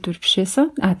сайн шийдвэр биш байсан.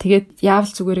 Тэгээд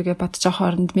яавал зүгээрээ бодож байгаа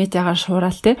хооронд медиагаар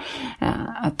шуураал те.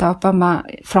 Одоо Обама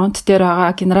фронт дээр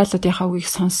байгаа генералуудынхаа үгийг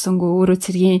сонссонгүй өөрөө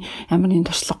цэргийн ямар нэгэн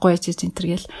туршлагагүй байж энэ төр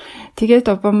гэл.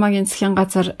 Тэгээд Обамагийн засгийн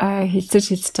газар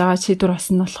хэлцэж байгаа шийдвэр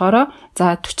болсон нь болохоор за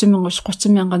 40,000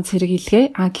 30,000 цэрэг илгээ.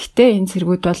 Гэхдээ энэ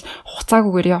цэргүүд бол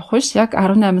хугацаагүйгээр явах биш. Яг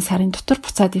 18 сарын дотор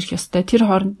буцаад ирэх ёстой. Тэр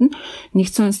хооронд нь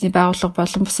нэгдсэн үндэсний байгууллага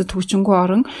болон бусад хөгжингүй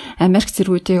орн Америк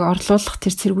цэргүүдийг орлуулах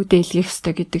тэр цэргүүдээ илгээх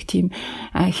ёстой гэдэг тийм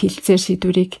хэлцээр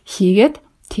шийдвэрийг хийгээд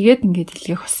тэгээд ингээд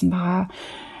илгээх болсон байгаа.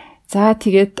 За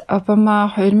тэгээд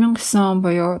Обама 2009 он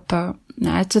буюу одоо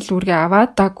ажил үргээ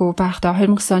аваад даагүй байхдаа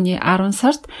 2009 оны 10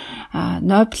 сард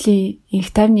Нобелийн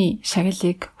их тайвны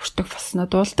шагналыг хүртэх болсноо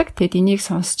дуулдаг. Тэгэд энийг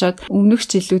сонсчоод өмнөх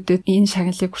жилүүдэд энэ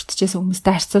шагналыг хүртэжсэн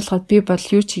хүмүүстэй харьцуулахад би бол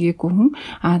юу ч хийгээгүй хүн.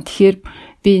 Тэгэхээр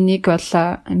би нэг бол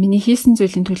миний хийсэн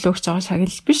зүйлийн төлөө өгч байгаа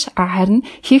шагнал биш, харин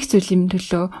хийх зүйлийн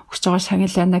төлөө өгч байгаа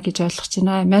шагнал байна гэж ойлгож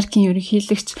байна. Америкийн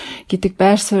ерөнхийлөгч гэдэг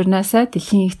байр сууринаасаа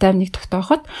дэлхийн их тайвныг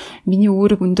тогтооход миний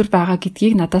үүрэг өндөр байгаа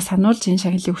гэдгийг надад сануулж энэ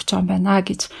шагналыг өгч байгаа юм байна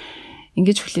гэж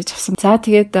ингэж хүлээж авсан. За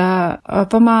тэгээд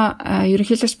Обама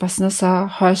ерөнхийлөгч болсноос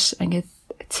хойш ингээд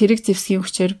цэрэг зэвсгийн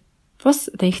хүчээр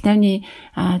бус их тайвны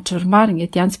журмаар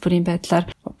ингээд янз бүрийн байдлаар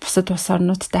бусад улс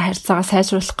орнуудтай харилцаагаа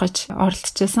сайжруулах гэж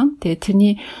оролдож байсан. Тэгээд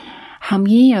тэрний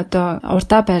хамгийн одоо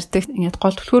урдаа барьдаг ингээд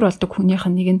гол түлхүүр болдог хүнийх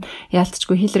нь нэг нь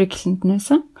яалтчгүй Хиллари Клинтон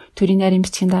байсан. Төрийн нарийн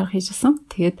бичгийн дарга хийжсэн.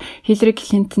 Тэгээд Хиллари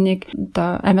Клинтоныг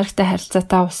одоо Америктай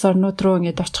харилцаатай улс орнууд руу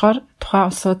ингээд очихоор тухайн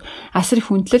улсууд асар их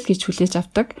хүндлэл гэж хүлээж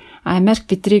авдаг. Америк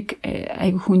бидрийг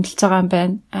айгүй хүндэлж байгаа юм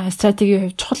байна.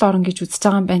 Стратегийн хувьд чухал орн гэж үзэж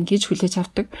байгаа юм байна гэж хүлээж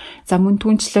авдаг. За мөн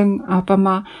түнчлэн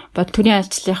Обама төрийн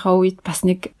альчлалынхаа үед бас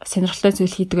нэг сонирхолтой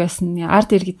зүйл хийдэг байсан.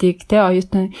 Ард иргэдийг те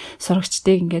оюутны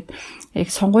сурагчдыг ингээд яг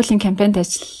сонгуулийн кампанит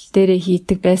ажил дээрээ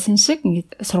хийдэг байсан шиг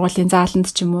ингээд сургуулийн зааланд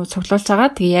ч юм уу цуглуулж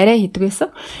байгаа. Тэгээ яриа хийдэг байсан.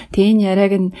 Тэгээ энэ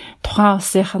яриаг нь тухайн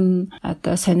улсынх нь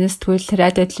одоо сонирхтгөл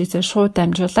радио телевизээр шууд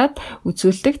дамжуулаад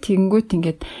үзүүлдэг. Тэгэнгүүт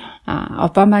ингээд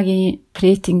Обамагийн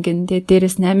рейтинг нь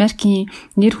дээрээс нь Америкийн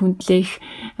нэр хүндлэх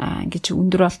ингэж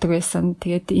өндөр болдог байсан.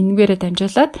 Тэгээд энэгээрээ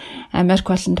дамжуулаад Америк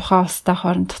болон тухайн улстай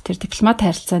хоорондох тэр дипломат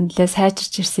харилцаа нэлээ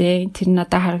сайжирч ирсэн. Тэр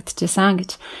надад харагдчихсан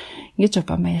гэж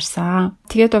Обама ярьсан.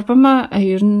 Тэгээд Обама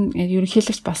ер нь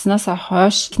ерөнхийлөгч болсноос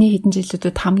хойш эхний хэдэн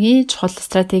жилүүдэд хамгийн чухал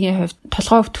стратегийн хувьд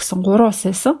толгой өвтгсөн 3 улс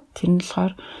байсан. Тэр нь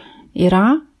болохоор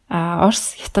Иран,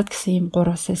 Орос, Хятад гэсэн ийм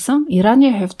 3 улс байсан.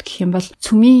 Ираны хувьд гэх юм бол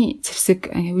цөмийн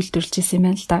зэвсэг үйлдвэрлэж ирсэн юм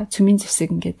байна л да. Цөмийн зэвсэг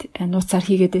ингээд нууцаар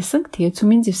хийгээд байсан. Тэгээ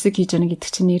цөмийн зэвсэг хийж байгаа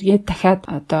гэдэг чинь эргээд дахиад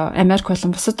одоо Америк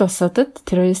болон бусад улсуудад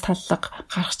террорист халдлага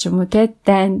гарах ч юм уу те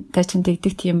дайн дайчин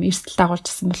дэгдэг тийм эрсдэл дагуулж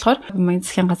ирсэн болохоор Обамагийн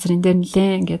засгийн газар энэ дээр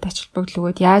нэлээд ингээд ач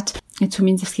холбогдол өгөөд яаж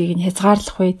цүмийн зэвсгийг нь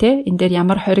хязгаарлах вэ те, энэ дээр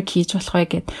ямар хориг хийж болох вэ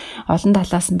гэд олон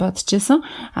талаас нь бодож исэн.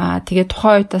 Тэгээд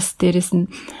тухайн үед бас дээрэс нь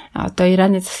одоо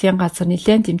Ираны засгийн газар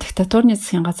нэлээд тийм диктатурны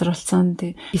засгийн газар болсон.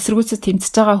 Эсэргүүцэд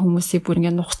тэмцэж байгаа хүмүүсийг бүр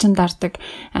ингээд нухчин дардаг,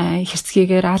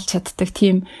 хэрцгийгээр алж чаддаг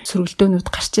тийм сөргөлдөөнүүд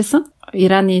гарч исэн.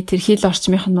 Ираны тэрхийл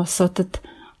орчмынх нь улсуудад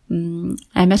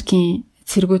Америкийн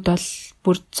цэргүүд бол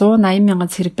бүр 180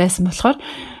 мянган цэрэг байсан болохоор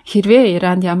хэрвээ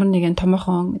Иранд ямар нэгэн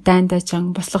томоохон дайн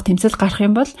дайжин бослох тэмцэл гарах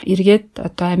юм бол эргээд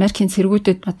одоо Америкийн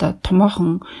цэргүүдэд одоо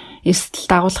томоохон эрсдэл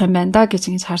дагуулах юм байна да гэж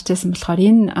ингэж харж байсан болохоор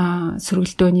энэ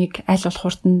сөргөлдөөнийг аль болох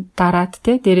хурдан дараад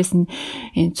те дээрэс нь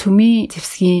энэ цүмийн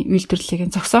зэвсгийн үйлдвэрлэлийг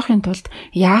зогсоохын тулд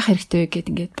яах хэрэгтэй вэ гэд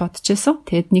ингэж бодож байсан.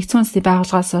 Тэгээд нэгдсэн үндэсний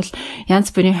байгууллагаас бол янз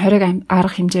бүрийн хориг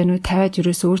арга хэмжээнүүд тавиад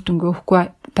ерөөсөө үр дүнгээ өгөхгүй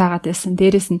байгаад байсан.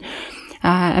 Дээрэс нь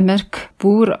Америк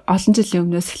бүр олон жилийн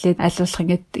өмнөөс эхлээд аль болох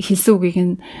ингээд хэлсэн үгийг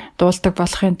нь дуулдаг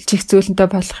болохын чих зөөлөнтэй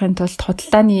болохын тулд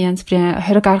худалдааны янз бүрийн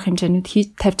хориг арга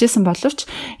хэмжээнүүд тавьж исэн боловч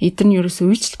эдгээр нь ерөөсөө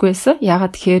үйлчлэхгүй байсан.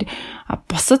 Яагаад тэгэхээр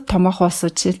бусад томоохон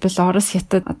улсууд жишээлбэл Орос,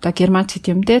 Хятад, одоо Герман ч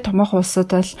гэдэм дээ томоохон улсууд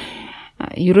бол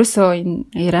ерөөсөө энэ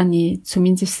Ираны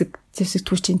цүмийн зэвсэг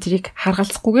түүчийн тэрийг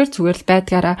харгалзахгүйгээр зүгээр л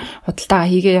байдгаараа худалдаа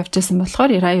хийгээ явж байсан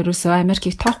болохоор Иран ерөөсөө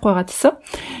Америкийг тоохгүй байгаад исэн.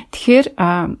 Тэгэхээр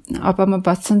Обама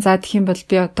бодсон за гэх юм бол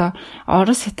би одоо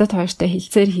Орос, Хятад хоёртой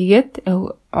хилцээр хийгээд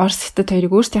Орос, Хятад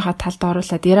хоёрыг өөрсдийнхөө талд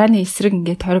оруулаад Ираны эсрэг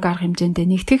ингээд хориг арга хэмжээндээ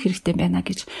нэгтгэх хэрэгтэй байна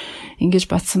гэж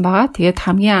ингэж бодсон байгаа. Тэгээд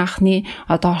хамгийн анхны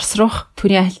одоо Орос руух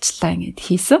төрийн альчлалаа ингээд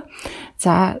хийсэн.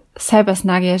 За сая бас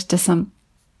наг ярьжсэн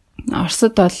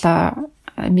Оросд бол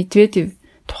Медведев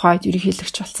тухайд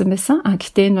ерөнхийлөгч болсон байсан.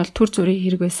 Гэхдээ энэ бол төр зүрийн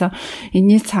хэрэг байсан.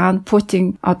 Энэний цаана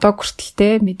Путин одоо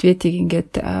хүртэлтэй Медведийг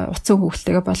ингээд утсан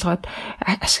хүүхэлтэйгээ болгоод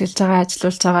ашиглаж байгаа,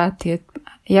 ажилуулж байгаа. Тэгээд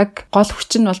яг гол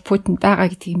хүч нь бол Путинд байгаа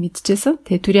гэдгийг мэдчихсэн.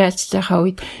 Тэгээд төрийн альчлалынхаа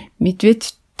үед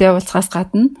Медведтэй уулзахаас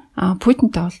гадна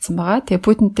Путинтэй уулзсан байгаа. Тэгээ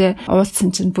Путинтэй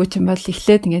уулзсан чинь Путин бол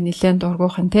эхлээд ингээд нэлээд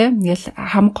дургуухан те ингээл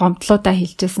хам гомдлуудаа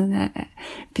хэлжсэн.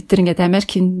 Бид нар ингээд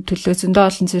Америкийн төлөө зөндөө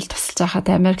олон зүйл тусалж байхад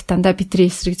Америк дандаа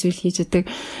бидний эсрэг зүйл хийж идэг.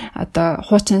 Одоо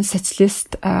хуучин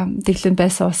социалист дэглэм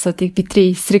байсан улсуудыг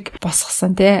бидний эсрэг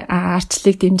босгосон те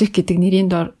арчлыг дэмжих гэдэг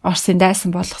нэрийн дор Оросын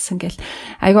дайсан болгосон гэл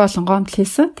айгүй олон гомдол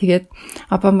хийсэн. Тэгээд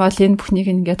Обама бол энэ бүхнийг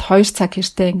ингээд 2 цаг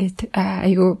хэртэй ингээд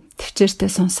айгүй төвчээртэй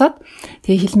сонсоод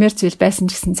тэгээ хэлмээр зүйл байсан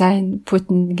ч гэсэн за энэ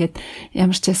Путин ингээд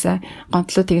ямар ч байсан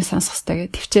гомдлуудыг сонсох хэрэгтэй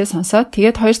гэж төвчээ сонсоод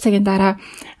тэгээд 2 цагийн дараа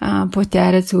Путин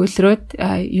арай зөөлрөөд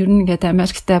ер нь ингээд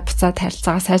Америктай буцаад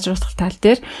харилцаагаа сайжруулах тал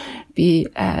дээр би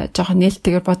жоохон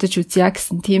нээлттэйгээр бодож үзье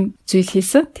гэсэн тийм зүйл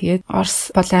хийсэн. Тэгээд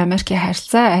Орос болон Америкийн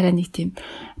харилцаа арай нэг тийм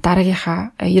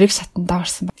дараагийнхаа эрэг шатанда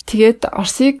орсон. Тэгээд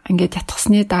Оросыг ингээд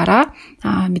ятгахсны дараа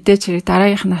мэдээж хэрэг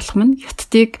дараагийнх нь алхам нь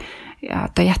Хятадыг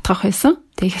одоо ятгах байсан.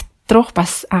 Тэгээд руух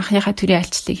бас анхныхаа төрийн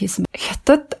альчлалыг хийсэн.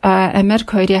 Хятад Америк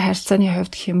хоёрын харилцааны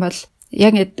хувьд гэх юм бол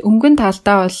яг ингээд өнгөн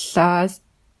талдаа бол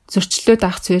зөрчлөөд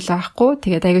авах зүйл байхгүй.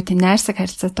 Тэгээд аюу тийм найрсаг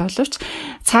харилцаатай боловч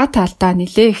цаа талдаа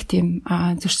нэлээ их тийм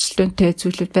зөрчлөөнтэй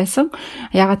зүйлүүд байсан.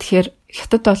 Ягаад тэгэхээр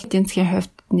Хятад бол эдийн засгийн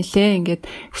хувьд нэлээ ингээд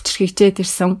хүчрхэгжээд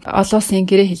ирсэн олон улсын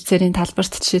гэрээ хэлцээрийн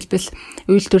талбарт жишээлбэл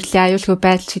үйлдвэрлэлийн аюулгүй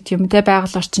байдал гэдэг юм те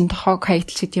байгаль орчин тохиог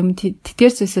хаягдал гэдэг юм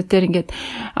тэдгээр зүйлсүүдээр ингээд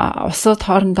улсууд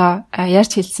хоорондоо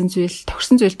ярьж хэлсэн зүйл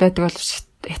төгсөн зүйл байдаг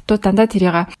боловч Хятад дандаа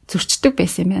тэрийг зөрчдөг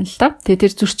байсан юм байна л да. Тэгээ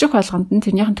тэр зөрчих болгонд нь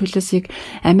тэрнийхэн төлөөсийг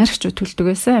Америкчууд төлдөг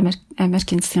байсан.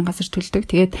 Америкийн засгийн газар төлдөг.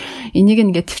 Тэгээд энийг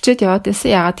ингээд төвчээд яваад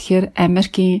байсан. Яагаад тэгэхээр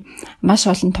Америкийн маш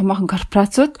олон томоохон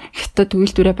корпорациуд Хятад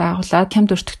үйлдвэрээ байгуулад хямд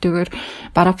өртөгтэйгээр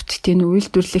бараа бүтээгдэхүүн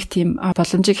үйлдвэрлэх тийм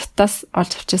боломжийг Хятадаас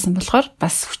олж авчихсан болохоор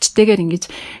бас хүчтэйгээр ингэж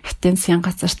Хятадын засгийн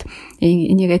газарт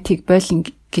энийг тийг бойлон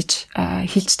гэж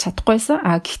хэлж чадахгүйсэн.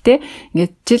 Гэхдээ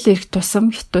ингээд жил ирэх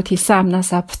тусам Хятад хийсэн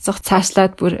амнаасаа буцах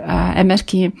цаашлаад бүр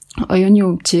Америкийн оюуны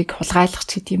өмчийг хулгайлах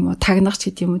ч гэдэг юм уу, тагнах ч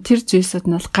гэдэг юм уу тэр зүйлсүүд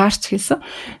нь бол гарч хэлсэн.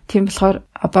 Тийм болохоор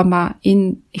Обама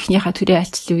энэ эхнийхээ төрийн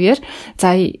альчлалын үеэр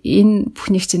за энэ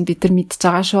бүхнийг чинь бид нар мэдж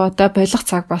байгаа шүү. Одоо болох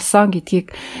цаг болсон гэдгийг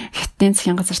Хятадын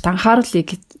засгийн газарт анхааруулъя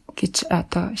гэж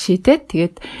одоо шийдээд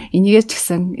тэгээд энийгээ ч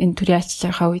гэсэн энэ төрийн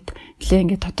альчлалынхаа үед нэлээ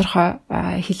ингээд тодорхой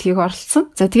хэлхийг оролцсон.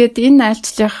 За тэгээд энэ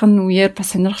альчлалын үеэр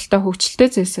бас сонирхолтой хөгжилтэй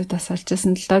зүйлсүүд бас олж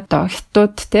ирсэн л доо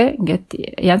Хятад те ингээд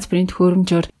янз бүрийн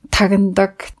төхөөрөмжөөр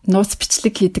тагнадаг, нууц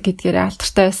бичлэг хийдэг гэдгээр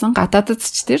алдартай байсан. Гадаадд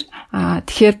ч тэр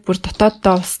тэгэхээр бүр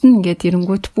дотооддоо улсад нь ингээд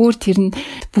ирэнгүүт бүр тэр нь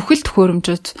бүхэл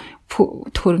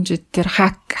төхөөрөмжүүд тэр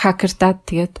хакердаад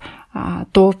тэгээд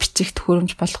дуу бичих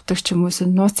төхөөрөмж болгодог ч юм уус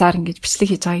нууцаар ингэж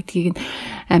бичлэг хийж байгаа гэдгийг нь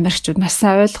Америкчууд маш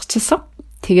сайн ойлгочихсон.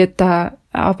 Тэгээд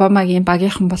Обамагийн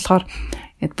багийнхан болохоор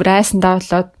бүр айсандаа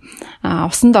болоод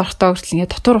усанд орохдоо хүртэл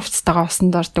ингээд дотор хувцастайгаа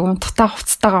усанд ордог, унтахтаа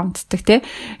хувцастайгаа унтдаг тий.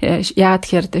 Яагаад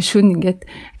тэгэхээр шүн ингээд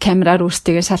камераар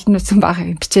өөртөө шалтан үтсэн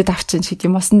байгааг бичээд авчин шиг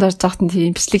юм усанд орж байхад нь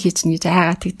тийм бичлэг хийчихнэ гэж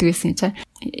айгаад тэгдэг байсан юм чинь.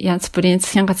 Янз бүрийн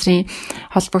засгийн газрын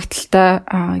холбогдлолтой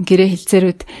гэрээ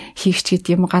хэлцээрүүд хийгч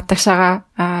гэдэг юм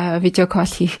гадагшаага видео кол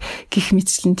хийх гих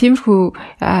мэтчлэн тиймэрхүү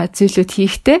зүйлүүд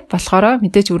хийхтэй болохоор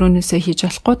мэдээж өрөөнөөсөө хийж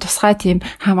болохгүй тусгай тийм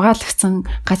хамгаалагдсан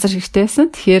газар хэрэгтэй байсан.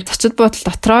 Тэгэхээр зочид буудал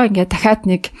дотроо ингээд дахиад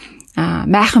нэг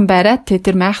майхан байраад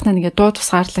тэр майхнаа ингээд дуу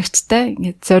тусгаарлагчтай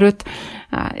ингээд зориуд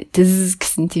дэз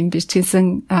гэсэн тийм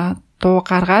бичгэнсэн дуу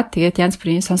гаргаад тэгээд янз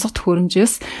бүрийн сонсох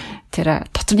төхөөрөмжөөс тэр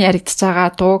дотор нь яригдж байгаа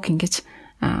дууг ингээд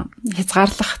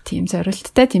хязгаарлах тийм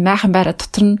зорилттой тийм майхан байраа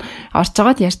дотор нь орж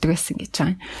байгаад ярьдаг байсан гэж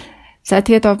байна. За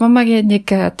тэгээд Обамагийн нэг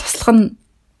туслах нь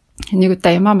нэг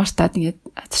удаа ямаа мартаад ингээд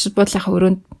зочид буудлынхаа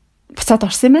өрөөнд буцаад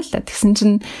орсон юм байл та. Тэгсэн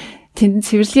чинь тэнд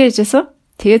цэвэрлэгээ хийжсэн.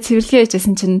 Тэгээд цэвэрлэгээ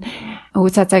хийжсэн чинь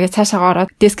цагаагаа цаашаа ороод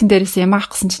дескэн дээрээс юм авах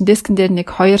гэсэн чинь дескэн дээр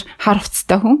нэг 2 хар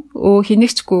хувцастай хүн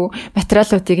хинэгчгүй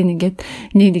материалуудыг ингээд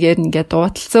нэгээр ингээд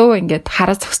дуудалцөө ингээд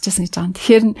хараа зогсчихсан гэж байгаа.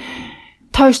 Тэгэхээр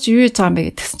та хоёр чи юу хийж байгаа юм бэ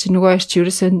гэдгсэн чинь нөгөө хоёр чи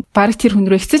ерөөсөө баг тэр хүн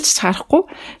рүү эцэлж харахгүй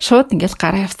шууд ингээд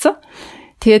гараа явцсан.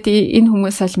 Тэгээд энэ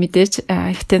хүмүүс аль мэдээж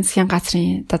ихтэн засгийн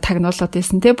газрын тагнуулууд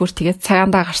байсан те бүр тэгээд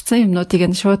цагаандаа гарцсан юмнуудыг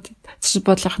нь шууд зочид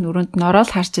буудлынхаа өрөөнд нь ороод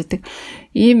харж идэг.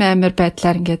 Ийм амар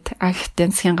байдлаар ингээд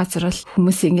ихтэн засгийн газар бол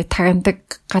хүмүүсийг ингээд тагандаг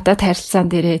гадаад харилцаан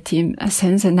дээрээ тийм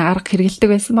сонин арга хэрэгэлдэг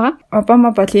байсан байгаа.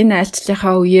 Обама бол энэ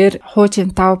айлчлалынхаа үеэр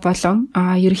хуучин тав болон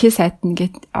ерөнхий сайд нь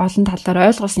ингээд олон талаар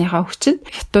ойлгосныхаа хүчин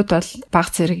хятад бол баг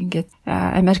зэрэг ингээд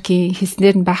Америкийн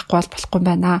хэлснээр нь байхгүй болохгүй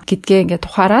байна гэдгээ ингээд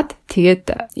ухаарад тэгээд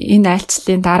энэ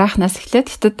айлчлалын дараахнаас эхлээд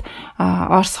хятад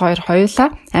Орос хоёр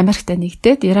хоёулаа Америктай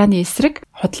нэгдээд Ираны эсрэг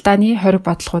худалдааны хориг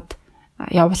бодлогод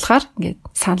явуулахаар ингээд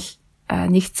санал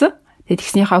нэгдсэн. Тэгээд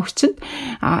ихснийхаа хүчинд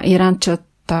Иранчууд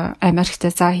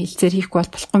Америктэй за хилцээр хийхгүй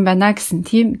болохгүй байна гэсэн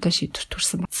тийм шийдвэр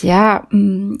төрсэн байна. За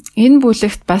энэ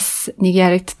бүлэгт бас нэг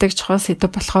яригддаг чухал сэдв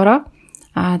болохоор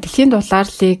дэлхийн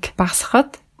дулаарлыг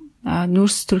багасгахад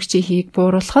нүүрс төрөгчийн хийг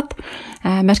бууруулахад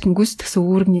Америкийн гүйцэтгэсэн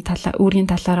үүргийн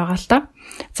талаар байгаа л да.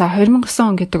 За 2009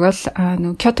 он гэдэг бол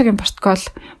Кёотогийн протокол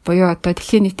буюу одоо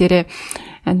дэлхийн нийтээрээ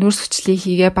нүүрс хүчлийн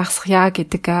хийгээ багасгая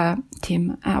гэдэг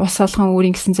тийм ус олгон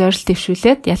үүрийн гэсэн зорилт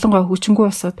дэвшүүлээд ялангуяа хүчингүй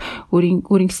усууд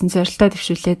үүрийн гэсэн зорилтоо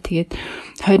дэвшүүлээд тэгээд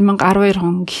 2012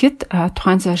 он гэхэд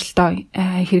тухайн зорилтоо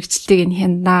хэрэгжилтийг нь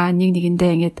хянаа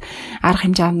нэгэндээ ингээд арга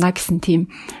хэмжээ авна гэсэн тийм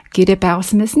гэрээ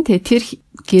байгуулсан байсан. Тэгээд тэр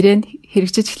гэрээ нь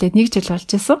хэрэгжиж эхлээд 1 жил болж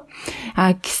байсан.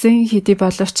 Гэсэн хэдий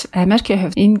боловч Америкийн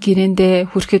хувьд энэ гэрээндээ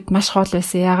хүрэхэд маш хол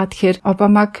байсан. Яагаад тэгэхээр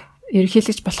Обамаг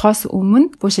ерөнхийлөгч болохоос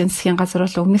өмнө Буш засгийн газар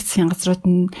бол өмнөх засгийн газрууд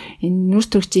нь энэ нүүрс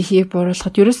төрөгчийн хийг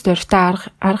бууруулахад ерөөс дөрвтэй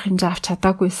арга хэмжээ авч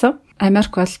чадаагүйсэн.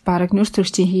 Америк бол бараг нүүрс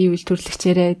төрөгчийн хий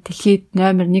үйлдвэрлэгчээрээ дэлхийд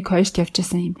номер 1 2-т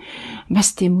явжсэн юм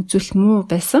маш тийм үзүүлэлт муу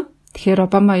байсан. Тэгэхээр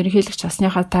Обама ерөнхийлөгч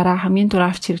болсныхаа дараа хамгийн түрүү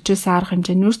авч хэрэгжүүлсэн арга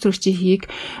хэмжээ нүүрс төрөгчийн хийг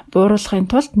бууруулахын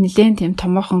тулд нэлээд тийм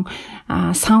томоохон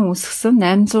сан үүсгэсэн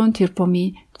 800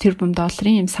 тэрбум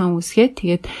долларын юм сан үүсгээд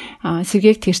тэгээд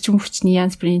сэргээг тэрчим хүчний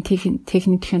янз бүрийн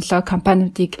техник технологи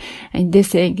компаниудыг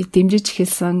эндээсээ ингэж дэмжиж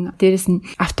эхэлсэн. Дээрээс нь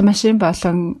автомашин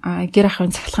болон гэр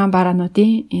ахуйн цахилгаан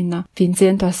бараануудын энэ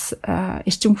бензинд бас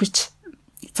эрчим хүч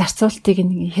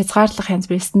зарцуулалтыг хязгаарлах янз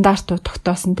бүрийн стандартууд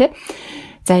тогтоосон тийм.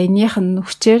 За энийх нь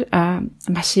хүчээр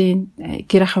машин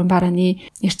гэр ахуйн барааны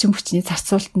эрчим хүчний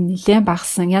зарцуулалт нь нэлээд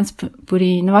багассан янз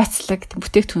бүрийн инновацлог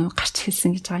бүтээгдэхүүн гарч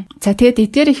эхэлсэн гэж байгаа юм. За тэгээд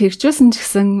эдгээрийг хэрэгжүүлсэн ч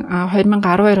гэсэн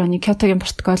 2012 оны Кёотогийн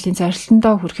протоколын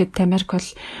зорилтондоо хүрэхэд Америк бол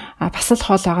бас л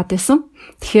хоол байгаад байсан.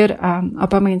 Тэгэхээр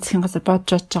Обамагийн засгийн газар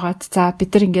бодож байгаад за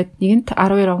бид нар ингээд нэгэнт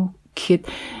 12 он гэхэд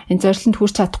энэ зорилтонд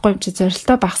хүрч чадахгүй юм чи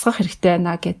зорилтоо багасгах хэрэгтэй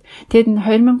байна гэд. Тэгэд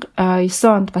 2009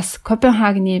 онд бас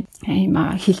Копенхагны ийм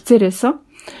хилцээр байсан.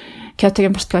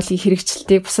 Кёотогийн протоколын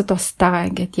хэрэгжилтийг бусад улстайгаа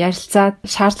ингээд ярилцаад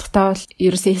шаардлагатай бол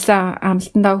ерөөсөө хэлсэн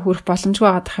амлалтандаа хүрэх боломжгүй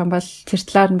байгаа юм бол тэр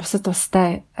талаар нь бусад улстай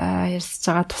ярилцж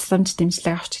байгаа тусламж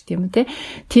дэмжлэг авч гэдэг юм те.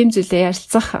 Тим зүйлээ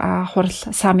ярилцах хурал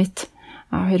саммит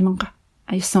 2009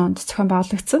 онд зохион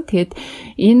байгуулагдсан. Тэгээд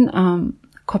энэ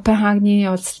Копенхагны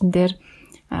уулзалтан дээр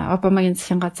Обамагийн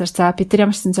засгийн газар за бид нар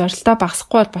ямар ч зорилтоо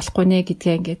багасгахгүй болохгүй нэ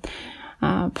гэдгээ ингээд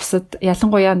бусад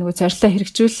ялангуяа нөгөө зорилтоо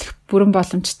хэрэгжүүлэх бүрэн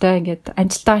боломжтой ингээд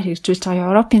амжилтаа хэрэгжүүлж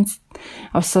байгаа Европын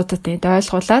улсуудад ингээд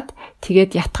ойлгуулад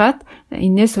тэгээд ятгаад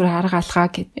энээс өөр арга алгаа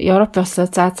гэд Европ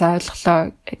улсууд за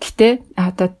ойлголоо. Гэтэ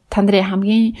одоо та нарын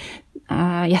хамгийн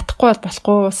ятахгүй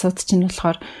болохгүй улсууд чинь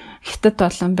болохоор Хятад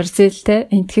болон Бразилтэй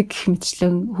энтгэг гэх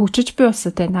мэтчлэн хөгжиж буй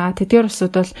улсууд байна. Тэдгээр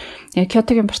улсууд бол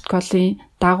Кёотогийн протоколын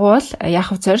дагуу бол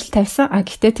яг зорилт тавьсан.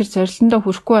 Гэхдээ тэр зорилтондоо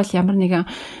хүрэхгүй бол ямар нэгэн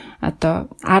одоо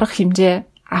арга хэмжээ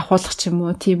ахуулах ч юм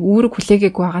уу тийм үүрэг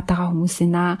хүлээгээгүй байгаа хүмүүс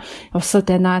байна. Улсууд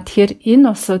байна. Тэгэхээр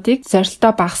энэ улсуудыг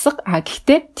зорилтоо багасгах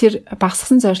гэхдээ тэр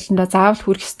багасгасан зорилтондоо заавал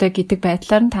хүрэх ёстой гэдэг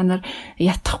байдлаар нь та нар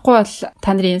ятгахгүй бол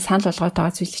та нарын санал болгоод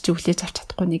байгаа зүйлийг чи хүлээж авч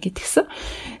чадахгүй нэг гэдгсэн.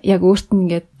 Яг өөрт нь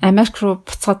ингээд Америк руу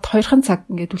буцаад 2хан цаг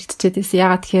ингээд үлдчихэд байсан.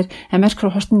 Ягаад тэгэхээр Америк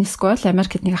руу хурдан нисгүй бол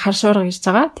Америкт нэг хар шуурга ирж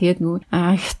байгаа. Тэгээд нөгөө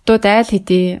хятадууд айл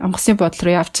хэдийн онгоцны бодол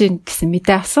руу явж ийн гэсэн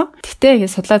мэдээ авсан. Гэхдээ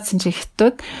ингээд судлаадсан чинь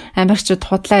хятадууд Америкчууд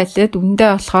худлаа хэлээд үндэ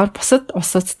болохоор бусад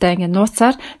улсуудтай ингээд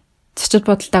нууцаар зочид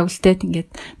бодолтой үлдээд ингээд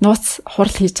нууц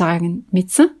хурал хийж байгааг нь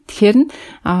мэдсэн. Тэгэхээр нь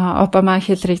Обама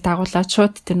Хиллерийг дагуулад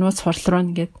шууд тэр нууц хурал руу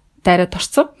ингээд дайраад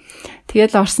орсон.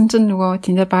 Тэгээд л орсон чинь нөгөө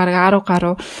тэндээ бараг 10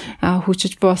 гаруй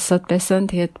хүчиж буусаад байсан.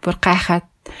 Тэгээд бүр гайхаад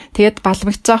тэгээд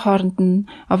балмагч байгаа хооронд нь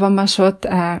Обама шууд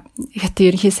хятад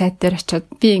ерөнхий сайд дээр очиод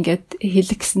би ингээд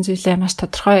хэлэх гэсэн зүйлээ маш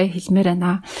тодорхой хэлмээр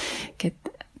байна гэд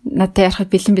надад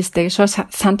ярихад бэлэн бистэй гэж шууд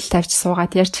сандал тавьж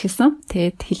суугаад ярьж хэлсэн.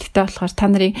 Тэгээд хэлэхдээ болохоор та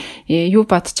нарын юу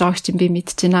бодож байгааг чинь би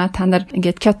мэдэж байна. Та нар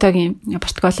ингээд Кётогийн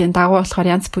протоколын дагуу болохоор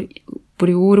янз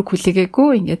бүрийн үүрэг хүлээгээгүй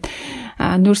ингээд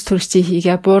нүүрс төрөгчийг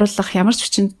хийгээ бууруулах ямар ч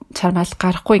хүчин чармаал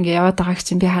гарахгүй ингээд яваад байгааг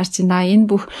чинь би харж байна. Энэ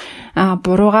бүх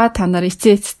бурууга та нар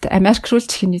эцээцт Америкруулж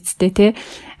ихний үсттэй те.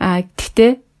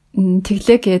 Гэхдээ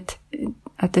тэглээгээд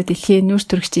одоо дэлхийн нүүрс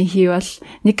төрөгчийн хийвэл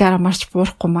нэг гараа марч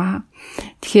буурахгүй маа.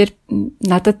 Тэгэхээр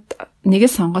надад нэг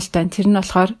л сонголт байна. Тэр нь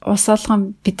болохоор улс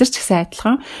олгон бид нар ч гэсэн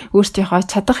адилхан өөрсдийнхөө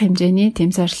чадах хэмжээний тэм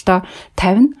зорилтоо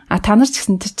тавина. Та нар ч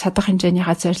гэсэн тэр чадах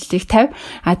хэмжээнийхээ зорилтыг тавь.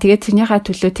 Тэгээд тэрнийхээ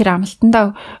төлөө тэр амлалтандаа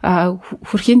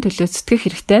хүрхийн төлөө зүтгэх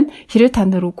хэрэгтэй. Хэрвээ та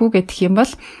нар үгүй гэдэг юм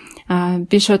бол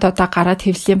би шууд одоо гараад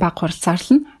хэвлэлийн баг хурал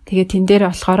зарлана. Тэгээд тэн дээр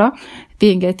болохоор би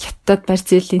ингээд хятад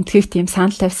барьцэл энтгэх тийм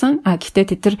санал тавьсан.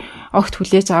 Гэхдээ тэд нар огт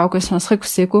хүлээж аваагүй сонсохыг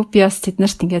хүсээгүй. Би бас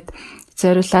тэднэрт ингээд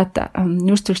зориулаад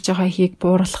нүүрс төрөгчийнхөө хийг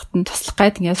бууруулахад нь туслах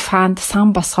гээд ингээд фанд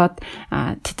сан босгоод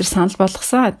тэд нар санал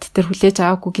болгосон. Тэд нар хүлээж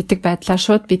аваагүй гэдэг байдлаар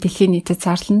шууд би дэлхийн нийтэд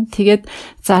зарлана. Тэгээд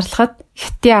зарлахад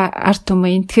хятадын ард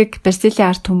түмэн энтгэх барьцлийн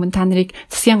ард түмэн та нарыг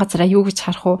засгийн газараа юу гэж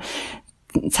харах уу?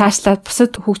 Цаашлаад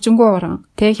бусад хөгжингүү орон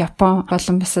Япон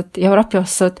болон бусад Европын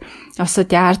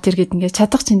улсууд ард иргэд ингээд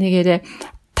чадах чинээрээ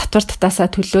татвар татаасаа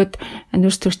төлөөд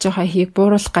нүүрс төрөгчийнхөө хийг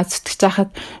бууруулах гэж зүтгэж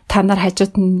байхад та нар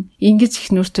хажууд нь ингэж их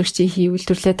нүүрс төрөгчийн хий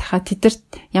үйлдвэрлээд хахад тэдэрт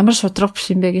ямар шудраг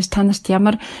биш юм бэ гэж та нарт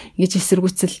ямар ингэж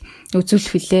эсэргүүцэл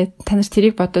үзүүлэх вүлээ. Та нар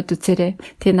тэрийг бодоод үзээрэй.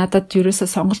 Тэгээ надад ерөөсөө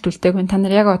сонголт үлдээг байна. Та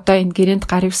нар яг одоо энэ гэрээнд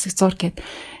гарын үсэг зур гэд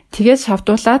тэгээд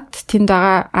шавдуулаад тэнд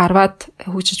байгаа 10-аад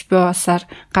хөгжиж буй улсаар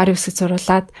гарын үсэг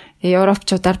зуруулаад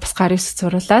Европчуудаар бас гарын үсэг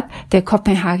зуруулаад тэгээд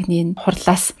Копенхагны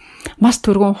хурлаас маш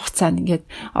түргэн хугацаанд ингээд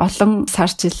олон сар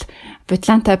жил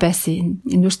Бутланта байсан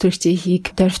нүүрс төрөгчийн хийг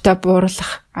дөрвтөө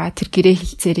бууруулах тэр гэрээ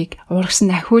хилцээрийг урагш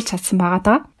нь ахиулж чадсан байгаа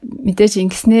даа. Мэдээж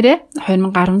ингэснээрээ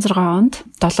 2016 онд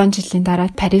 7 жилийн дараа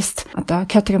Парист одоо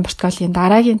Кётогийн протоколын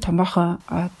дараагийн томоохон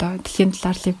одоо дэлхийн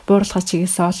талаарлыг бууруулах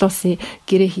чиглэсэн олон улсын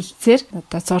гэрээ хилцээр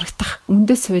одоо зурагдах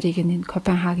үндэс суурийг энэ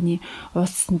Копенхагны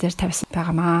уулзсан дээр тавьсан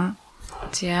байгаамаа.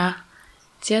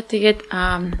 За тэгээд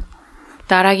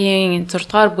дараагийн 6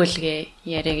 дугаар бүлгээ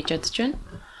яриа гэж бодож байна.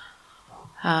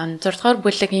 6 дугаар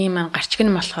бүлгийн маань гарчиг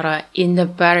нь болохоор in the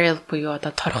barrel буюу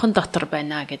одоо торхон дотор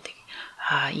байна гэдэг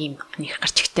ийм нэр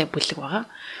гарчигтай бүлэг байгаа.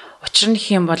 Учир нь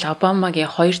хэм бол Обамагийн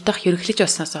 2 дахь ерөнхийлж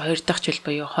болсноос 2 дахь жил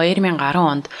буюу 2010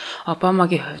 онд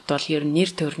Обамагийн хувьд бол ер нь нэр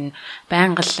төр нь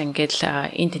байнга л ингээд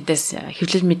энэ тэндээс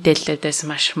хэвлэл мэдээллүүдээс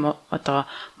маш одоо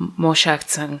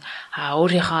муушаагдсан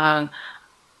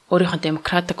өөрийнхөө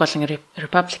демократик болон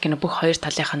репабликийн бүх хоёр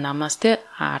талынхаа намаас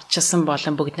ардчилсан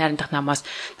болон бүгд найрамдах намаас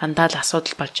дандаа л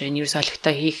асуудал болж байна. Ерөөс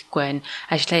олигтой хийхгүй байна.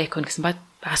 Ажлаа хийх гэсэн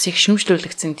бас их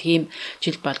шүмжлүүлэгдсэн тийм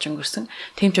жил болж өнгөрсөн.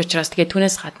 Тийм ч учраас тэгээд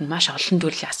түүнээс гадна маш олон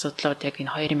төрлийн асуудлууд яг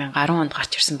энэ 2010 онд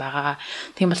гарч ирсэн байгаа.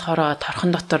 Тийм болохоор торхон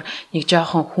дотор нэг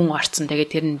жоохон хүн орцсон. Тэгээд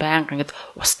тэр нь байнга ингээд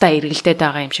устаа эргэлдээд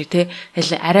байгаа юм шиг тий.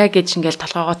 Тэгэл арай гэж ингээд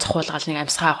толгоогоо цохуулгаад нэг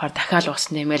амьсгаа авахаар дахиад ус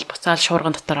нэмэл буцаал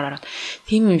шуурган дотор ороод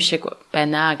тийм юм шиг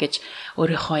байна гэж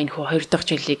өөрийнхөө энэ 2 дахь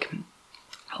жилийг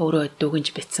өөрөө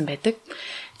дүгнж битсэн байдаг.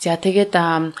 За тэгээд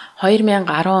 2010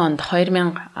 онд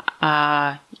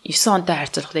 2009 онтой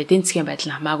харьцуулахад эдийн засгийн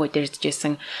байдал хамаагүй дээрдэж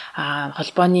байсан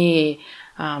холбооны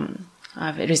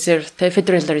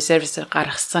Federal Reserve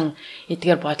гаргасан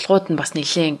эдгээр бодлогууд нь бас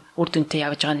нэлээд үр дүнтэй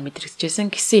явж байгааг нь мэдрэгдэжсэн.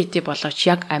 Гэсэн хэдий боловч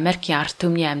яг Америкийн ард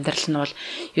түмний амьдрал нь бол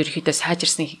ерөнхийдөө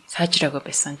сайжраагүй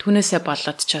байсан. Түүнээсээ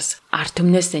болоод ч бас ард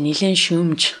түмнээс нэлээд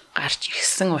шүүмж гарч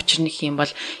ирсэн учир нь юм бол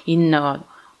энэ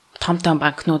том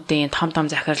банкнуудын том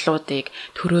захирлуудыг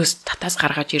төрөөс татаас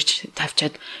гаргаж ирж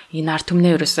тавьчаад энэ ард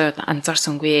түмнээ ерөөсөө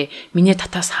анзаарсангүй. Миний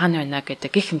татаас хаана байна гэдэг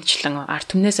гих хэмчлэн ард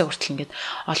түмнээсээ хүртэл ингээд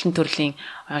олон төрлийн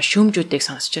шүүмжүүдийг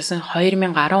сонсчихсан.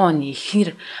 2010 оны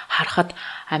ихэр харахад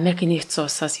Америкийн нэгдсэн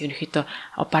улсаас ерөнхийдөө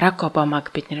Барак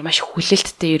Обамаг бид нэр маш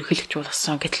хүлээлттэй ерөнхийлөгч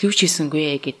болсон. Гэтэл юу ч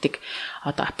хийсэнгүй гэдэг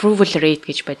одоо approval rate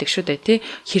гэж байдаг шүү дээ тий.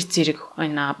 Хэр зэрэг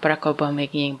энэ Барак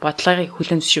Обамагийн бодлогыг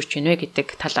хүлээмжшүүлж байна вэ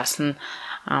гэдэг талаас нь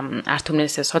ард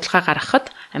түмнээсээ судалгаа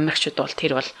гаргахад Америкчууд бол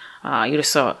тэр бол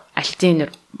ерөөсөө альтын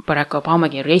Барак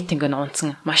Обамагийн рейтинг нь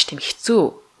унтсан маш тийм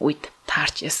хэцүү үед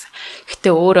таарч яасан. Гэтэ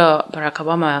өөрөө Барак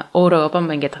Обама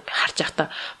ингээд харж байхдаа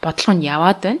бодлого нь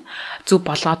яваад байна. Зүг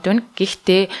болоод байна.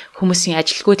 Гэхдээ хүмүүсийн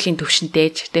ажилгүйдлийн түвшин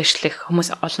дээшлэх,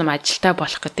 хүмүүс олон ажилтай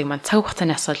болох гэдэг маань цаг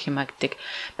хугацааны асуудал юм а гэдэг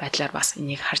байдлаар бас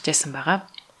энийг харж байсан байгаа.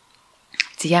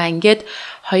 За ингээд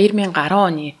 2010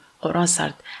 оны 3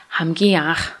 сард хамгийн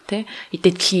анх тий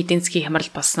дэлхийн эдийн засгийн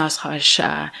хямрал болсноос хойш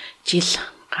жил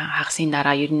хагасын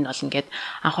дараа ер нь бол ингээд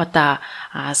анх удаа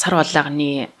сар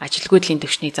болгоны ажилгүйдлийн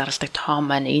түвшнийг зарладаг тоон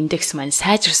маань индекс маань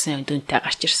сайжирсан дүнтэй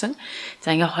гарч ирсэн.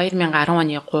 За ингээд 2010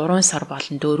 оны 3 сар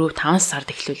болон 4-5 сард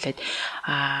эхлүүлээд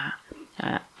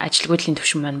ажилгүйдлийн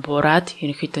түвшин маань буураад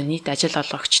ерөнхийдөө нийт ажил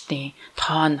олгогчдын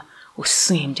тоон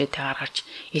өссөн хэмжээтэй гарч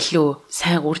илүү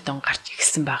сайн үр дүн гарч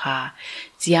ирсэн байгаа.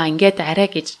 За ингээд арай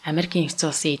гэж Америкийн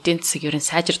нэгдсэн улсын эдийн засаг ерөн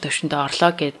сайжир төвшөндөө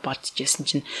орлоо гэд бодож ирсэн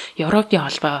чинь Европын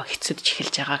холбоо хэцүүдж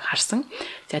эхэлж байгааг харсан.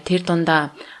 За тэр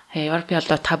дундаа Европын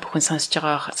холбоо та бүхэн санаж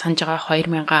байгаа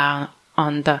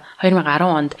 2010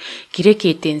 онд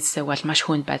Грекийн эдийн засаг бол маш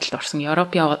хүнд байдалд орсон.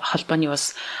 Европын холбооны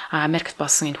улс Америкт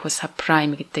болсон энэхүү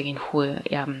сабпрайм гэдэг энэхүү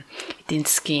эдийн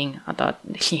засгийн одоо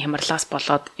дэлхийн хямралаас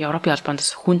болоод Европын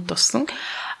холбооноос хүнд туссан.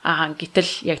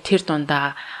 Гэтэл яг тэр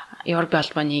дундаа Европын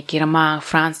холбооны Герман,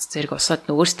 Франц зэрэг улсууд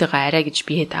өөрсдөө арай гэж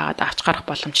бие таагаад авч гарах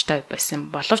боломжтой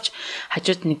байсан боловч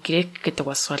хажууд нэг Грек гэдэг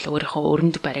улс бол өөрийнхөө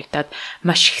өрөнд баригдаад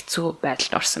маш хэцүү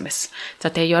байдалд орсон байсан.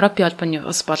 За тэгээ Европын холбооны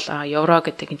улс бол евро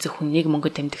гэдэг зөвхөн нэг мөнгө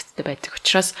тэмдэгттэй байдаг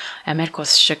учраас Америк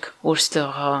улс шиг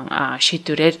өөрсдөө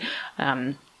шийдвэрээр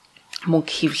мөнгө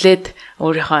хевлээд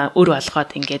өөрийнхөө өр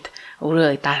олгоод ингээд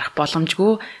өөрөө дарах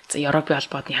боломжгүй Европын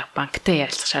холбооны банктай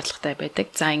ярилцах шаардлагатай байдаг.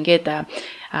 За ингээд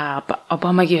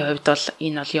Обамагийн хувьд бол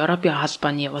энэ бол Европын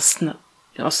холбооны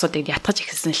улсуудыг ятгах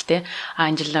ихсэн л те.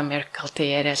 Анжела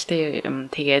Меркелтэй яриад те.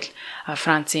 Тэгээд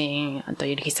Францын одоо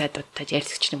ерөнхий сайдуудтай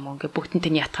ярилцагч юм уу ингээд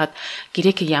бүгдэнтэй нь ятгаад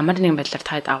Грекийг ямар нэгэн байдлаар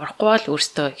таад аврахгүй бол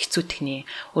өөртөө хэцүү техний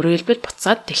өөрөөр хэлбэл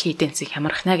буцаад дэлхийн эдийн засгийг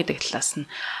хямрахна гэдэг талаас нь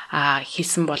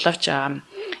хийсэн боловч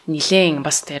нэлээд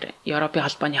бас тэр Европын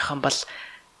холбооныхон бол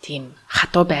тийм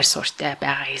хатуу байр суурьтай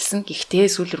байгаа хэлсэн. Гэхдээ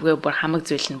сүүл рүүгээ бүр хамаг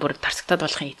зүйл нь бүр тарцагтаад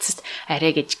болохын эцэст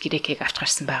арай гэж Грекийг авч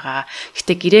гарсан байгаа.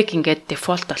 Гэхдээ Грек ингээд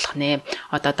дефолт болох нэ,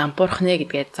 одоо дампуурах нэ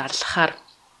гэдгээд зарлахаар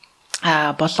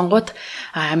болонгууд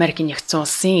Америкийн нэгдсэн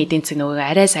улсын эдийн засаг нөгөө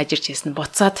арай сайжирч ирсэн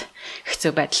буцаад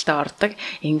хэцүү байдалтай ордог.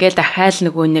 Ингээд дахиад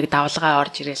нөгөө нэг давлгаа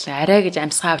орж ирэлээ. Арай гэж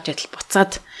амьсгаа авч идэл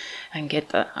буцаад ингээд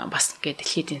бас ингээд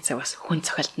дэлхийн эдийн засаг бас хүн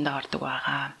цохилтонд ордог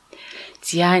байгаа.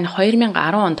 За энэ 2010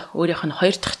 онд өөрийнх нь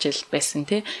 2 дахь жил байсан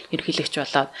тий ерөнхийлөгч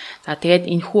болоод за тэгээд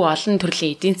энэхүү олон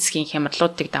төрлийн эдийн засгийн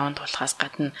хямралуудыг даван туулахаас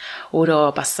гадна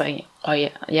өөрөө бас гоё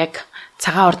яг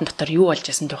цагаан ордон дотор юу болж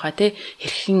байсан тухай тий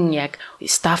хэрхэн яг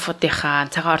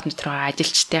стаффуудынхаа цагаан ордон дотор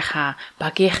ажилчдынхаа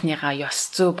багийнхныгаа ёс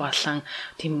зүй болон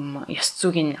тийм ёс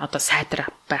зүйн одоо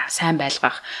сайн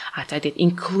байлгах за тэгээд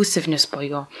inclusiveness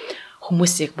буюу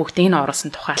хүмүүсийг бүгдийг нь оруулсан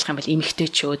тухайлах юм бол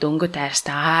эмэгтэйчүүд, өнгөт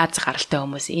айрстай, Аз гаралтай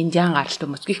хүмүүс, Индиан гаралтай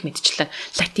хүмүүс гих мэдчлэн,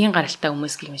 Латин гаралтай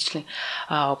хүмүүс гих мэдчлэн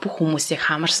бүх хүмүүсийг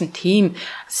хамарсан тийм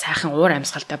сайхан уур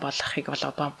амьсгалтай болгохыг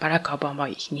бол Барак Обама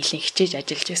нэлээд хичээж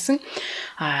ажиллаж байсан.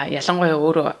 Ялангуяа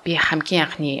өөрөө би хамгийн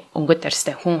анхны өнгөт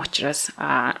айрстай хүн учраас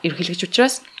ерөнхийлөгч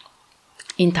учраас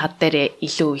энэ тал дээр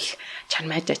илүү их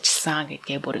чанмайж ажилласан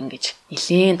гэдгээ бүр ингэж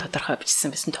нэлээд тодорхой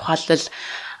бичсэн байсан. Тухайлбал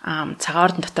цагаан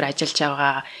ордон дотор ажиллаж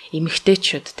байгаа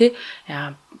эмэгтэйчүүд тий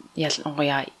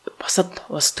ялангуяа бусад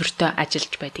улс төртэй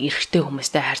ажиллаж байдаг эрэгтэй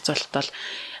хүмүүстэй харьцуулахад бол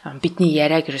бидний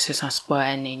яриаг ерөөсөө сонсохгүй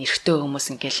байна. Энэ эрэгтэй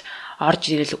хүмүүс ингээл орж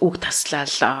ирэл үг таслал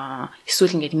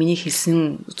эсвэл ингээд миний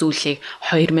хэлсэн зүйлийг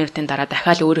 2 минутын дараа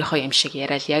дахиад өөрийнхөө юм шиг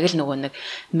яриад яг л нөгөө нэг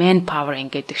man power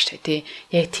ингээд шүү дээ тий.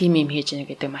 Яг тийм юм хийж яах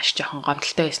гэдэг маш жоохон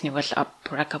гомдолтой байсныг бол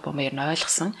Барак Обама ер нь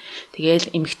ойлгосон. Тэгээл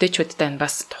эмэгтэйчүүдтэй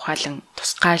бас тухайлан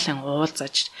тусгайлан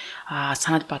уулзаж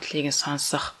санал бодлыг нь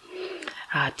сонсох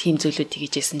тийм зүйлүүдийг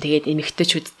хийжсэн. Тэгээд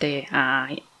эмэгтэйчүүдтэй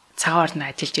цагаан ордонд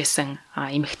ажиллаж байсан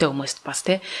эмэгтэй хүмүүст бас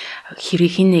тий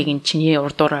хэрэг хин нэг нь чиний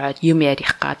урдуур юм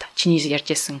ярих гад чиний ярьж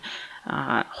байсан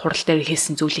хурал дээр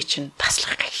хийсэн зүйлийг чинь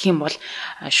таслах гэх юм бол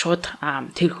шууд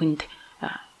тэр хүнд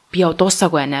би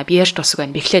дуусаагүй байна. Би яаж дуусах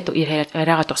байна? Би эхлээд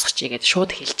яриагаа дуусгачих гэж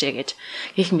шууд хэлжээ гэж.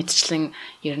 Их мэдчлэн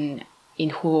ер нь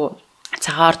энэ хүү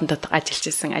цагаан ордонд ажиллаж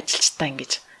исэн ажилчтай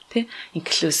ингэж тий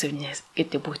инклюзивнес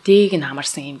гэдэг бүгдийг нь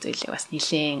хамарсан юм зүйлийг бас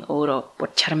нэлээд өөрөө бүр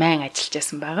чармайн ажиллаж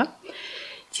байсан байгаа.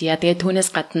 За тэгээд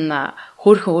түүнээс гадна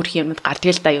хөөрхөн юмуд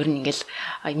гардаг л да ер нь ингээл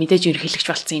мэдээж ерөнхийлөгч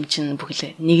болсон юм чинь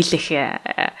бүгд нэг л их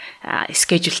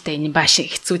скежюлтэй энэ бааш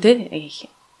хэцүү те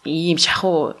ийм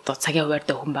шахуу цагийн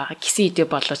хуваартай хүн байгаа гэсэн идэ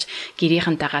болооч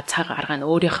гэрийнхэнтэйгээ цаг гаргана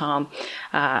өөрийнхөө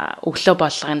өглөө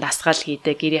болгонд дасгал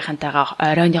хийдэг гэрийнхэнтэйгээ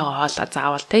оройныгоо хоолоо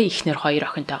заавал те ихнэр хоёр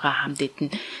охинтойгоо хамт идэн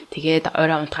тэгээд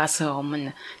орой унтахаас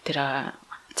өмнө тэр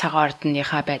цагаан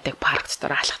ордныхаа байдаг парк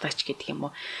дотор алхтагч гэдэг юм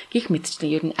уу гих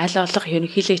мэдчлэн ер нь аль болох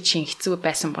ерөнхийлөгчийн хэцүү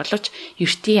байсан боловч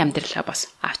эртний амьдралаа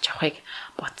бас авч явахыг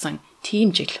бодсон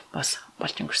тийм жил бас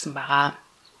болж өнгөрсөн байгаа.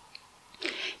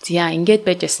 За ингээд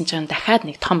байж байсан чинь дахиад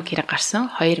нэг том хэрэг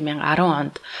гарсан 2010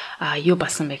 онд юу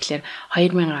болсон бэ гэхээр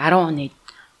 2010 оны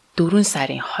 4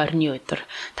 сарын 20-ны өдөр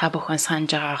та бүхэн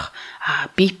санаж байгаах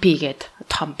BP гэдэг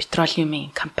том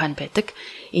петролеумын компани байдаг.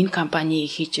 Энэ компани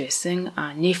хийж байсан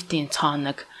нефтийн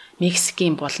цооног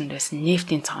Мексикийн болонд байсан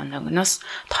нефтийн цооногноос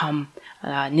том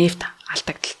нефт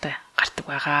алдагдaltaй гардаг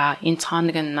байгаа. Энэ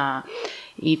цооног нь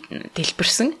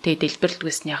дэлбэрсэн. Тэгээ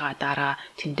дэлбэрлэгснийхаа дараа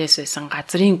тэндээс байсан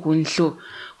газрын гүнлүү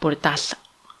бүр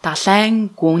далайн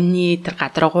гүний тэр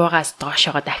гадаргуугаас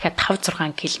доошоо дахиад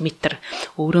 5-6 км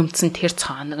өрөмцөн тэр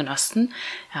цооногноос нь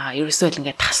ерөөсөө л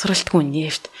ингээд тасралтгүй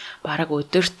нефт бараг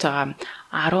өдөрт 10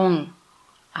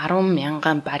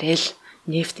 мянган баррел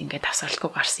нефт ингээд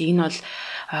тасралтгүй гарсан. Энэ бол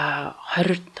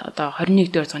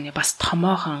 21-р зууны бас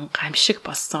томоохон гамшиг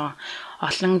болсон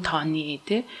олон тооны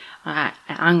тий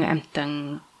ан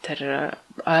амтан тэр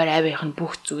ойр авийн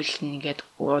бүх зүйл нэгээд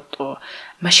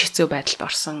маш хэцүү байдалд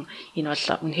орсон. Энэ бол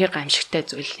үнэхээр гамшигтай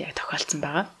зүйл яг тохиолдсон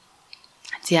байгаа.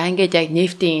 За ингээд яг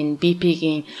нефтийн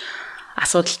BP-гийн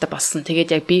асуудалтай болсон.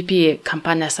 Тэгээд яг BP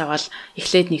компаниасаа бол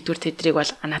эхлээд нэгдүгээр тэдрийг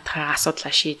бол наадхаа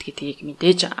асуудлаа шийд гэдгийг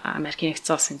мэдээж Америкийн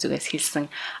нэгдсэн улсын зүгээс хэлсэн.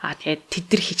 Тэгээд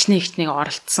тэдэр хичнээн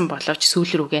оролцсон боловч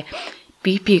сүүл рүүгээ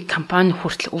BP компани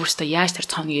хүртэл өөрсдөө яаж тэр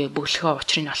цооны бөглөхөө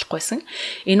учрыг олохгүйсэн.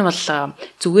 Энэ бол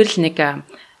зүгээр л нэг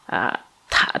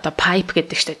одоо pipe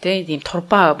гэдэг штэ тийм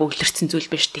турба бөглөрсөн зүйл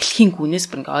биш. Дэлхийн гүнээс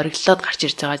бүр ингээ ориглоод гарч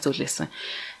ирж байгаа зүйл байсан.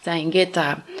 За ингээд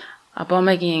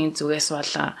Обамагийн зүгээс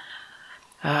бол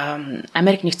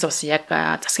Америк нэгдсэн улс яг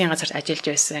засгийн газарт ажиллаж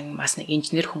байсан бас нэг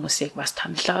инженер хүмүүсийг бас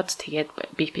томлоод тэгээд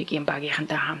BP-гийн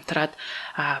багийнхантай хамтраад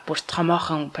бүр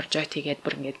томоохон прожект хийгээд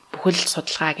бүр ингээд бүхэл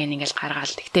судалгааг ингээд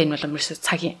гаргаад тэгтээ энэ бол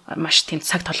цагийн маш тийм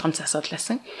цаг толгомц асуудал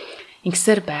байсан.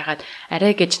 Ингэсээр байгаад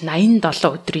арай гэж 87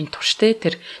 өдрийн турш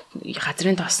тэр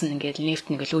газрын тоос нь ингээд нефт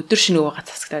нэг л өдөр шинэ уугаа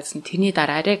засагтаадсан. Тэрний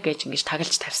дараа арай гэж ингээд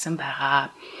таглаж тавьсан байгаа.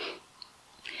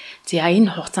 За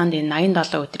энэ хугацаанд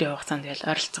 87 өдрийн хугацаанд тэгэл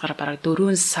ойролцоогоор бараг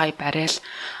 4 сая баррел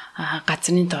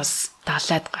газрын тоос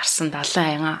далайд гарсан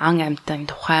 70 ан амьтан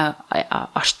тухай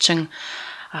орчин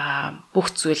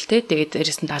бүх зүйл тэгээд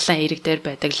дээрээс нь далайн эрэг дээр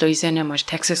байдаг Луизиана мууж,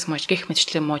 Texas мууж гэх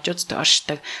мэтчлэн муужууд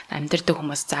оршдог амьдардаг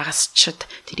хүмүүс загасчд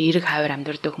тэр эрэг хавар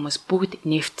амьдардаг хүмүүс бүгд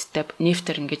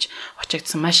нефтээр ингэж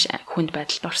очигдсан маш хүнд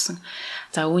байдалд орсон.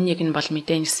 За үүнийг нь бол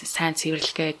мэдээж сайн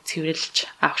цэвэрлж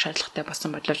авах шаардлагатай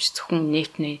болсон боловч зөвхөн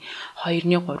нефтний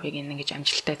 2/3-ыг ингэж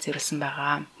амжилттай цэвэрлсэн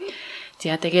байгаа.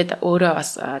 За тэгээд өөрөө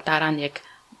бас дараа нь яг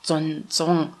 100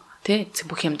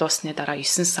 бүх юм дуусны дараа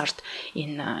 9 сард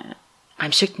энэ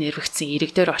гамшигт нэрвэгдсэн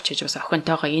эрэг дээр очиж бас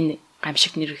охинтойгоо энэ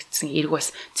гамшигт нэрвэгдсэн эрэг бас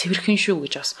цэвэрхэн шүү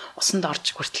гэж бас усанд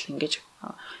орж хүртэл ингэж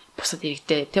бусад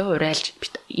эрэгтэй урайлж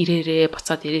ирээрээ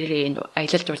буцаад ирээрээ энэ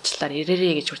аялал жуулчлалаар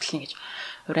ирээрээ гэж хүртэл ингэж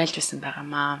урайлж байсан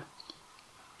байгаамаа.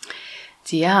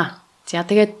 За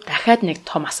тэгээд дахиад нэг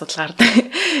том асуудал гардаг.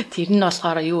 Тэр нь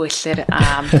болохоор юу гэхээр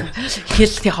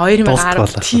хэл 2010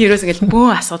 ерөөс ингээл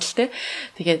бөөн асуудал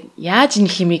тэгээд яаж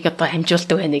энэ химиг одоо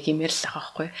хамжуулдаг вэ нэг юм ярил байгаа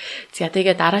байхгүй. За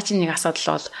тэгээд дараагийн нэг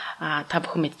асуудал бол та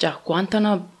бүхэн мэдж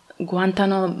байгаа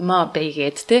Guantanamo Bay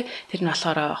гэдэг тэр нь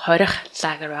болохоор хорих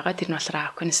лагер байгаа. Тэр нь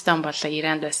болохоор Афганистан болон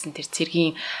Иранд байсан тэр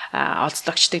цэргийн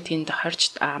олзлогчдыг тэнд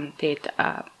хорж тэгээд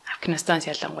Афганистанаас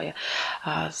ялангуяа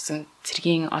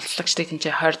цэргийн олзлогчдыг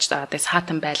тэнцээ хорж тэгээд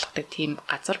саатан байлгадаг тийм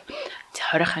газар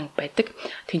хорих анги байдаг.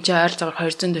 Тэнцээ ойролцоогоор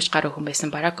 240 гаруй хүн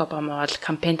байсан. Барак Обама бол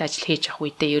кампанид ажил хийж явах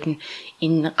үедээ ер нь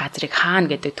энэ газрыг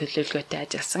хаана гэдэг төлөвлөгөөтэй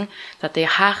ажилласан. За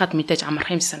тэгээд хаахад мэдээж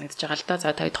амарх юм санагдаж байгаа л да.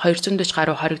 За тэгээд 240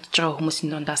 гаруй хоригдож байгаа хүмүүсийн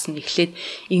дундаас нь эхлээд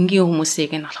энгийн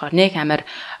хүмүүсийг нь болохоор нэг амар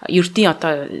ердийн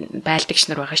одоо байлдагч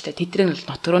нар байгаа шүү дээ. Тэдний бол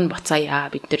нутгаар нь буцаая.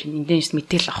 Бид нар эндээс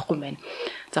мэдээл авахгүй байна.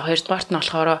 За хоёрдугаарт нь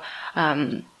болохоор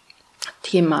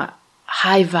тийм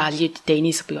high valued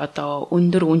Danish би одоо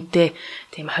өндөр үнэтэй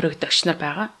тийм хоригдогч нар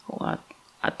байгаа.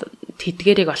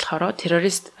 тэдгэрийг болохоор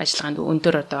террорист ажиллагаанд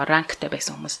өндөр одоо ранктай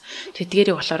байсан хүмүүс.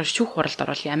 Тэдгэрийг болохоор шүүх хуралд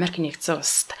оруулъя. Америк нэгдсэн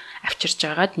улсад авчирч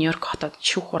байгаад Нью-Йорк хотод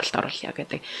шүүх хуралд оруулъя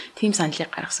гэдэг тийм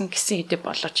саналыг гаргасан. Гэсэн хэдий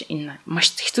болооч энэ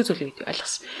маш хэцүү зүйл гэдэг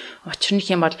ойлгосон. Учир нь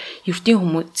юм бол ердийн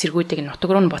хүмүүс цэргүүдийг нутаг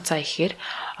руу буцаа ихээр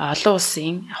олон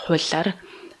улсын хуулиар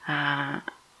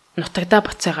нутагдаа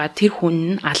буцаагаа тэр хүн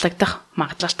нь алагдах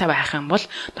магадлалтай байх юм бол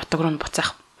нутаг руу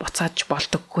буцааж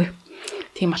болдоггүй.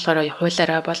 Тийм болохоор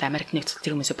хуулиараа бол Америк нэгдсэн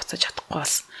тэр хүмүүсийг буцааж чадахгүй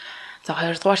болсон. За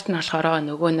хоёрдугаарт нь болохоор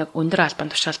нөгөө нэг өндөр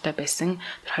албан тушаалтай байсан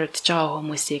тэр хоригдож байгаа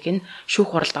хүмүүсийг нь шүүх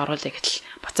хуралд оруулъя гэтэл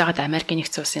буцаагаад Америк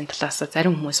нэгдсэн улсын талаас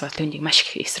зарим хүмүүс бол түүнийг маш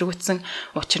их эсэргүүцсэн.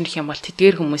 Учир нь юм бол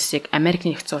тэдгээр хүмүүсийг Америк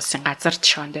нэгдсэн улсын газар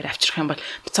тушаан дээр авчрах юм бол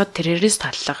буцаад террорист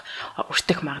таллах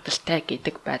өртөх магадлалтай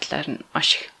гэдэг байдлаар нь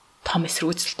маш их том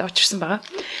эсэргүүцэлтэй учирсан байгаа.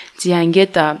 За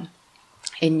ингээд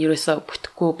энэ юусоо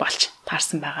бүтэхгүй болж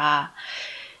таарсан байгаа.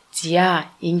 За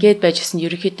ингээд байжсэн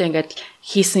ерөнхийдөө ингээд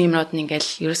хийсэн юмнууд нь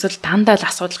ингээд ерөөсөө дандаа л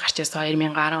асуудал гарч ирсэн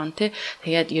 2010 он тий.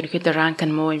 Тэгээд ерөнхийдөө ранк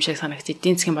нь муу юм шиг санагд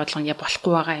эдийн засгийн бодлого ингээд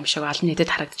болохгүй байгаа юм шиг олон нийтэд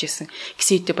харагдаж ирсэн.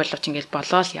 Гэсэн хэдий боловч ингээд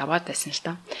болоод яваад байсан л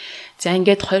та. За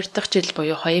ингээд 2 дахь жил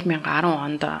буюу 2010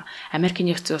 онд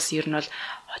Америкийн нэгдсэн улс ер нь бол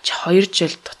 2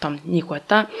 жил тутам нэг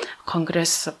удаа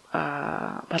Конгресс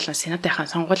болон Сенатынхаа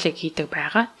сонгуулийг хийдэг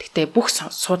байгаа. Гэхдээ бүх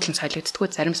суудлан солигддоггүй,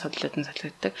 зарим суудлууд нь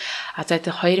солигддог. За тэгээд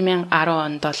 2010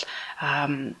 онд бол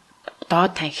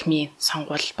доод танхимын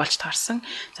сонгуул болж таарсан.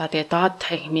 За тэгээд доод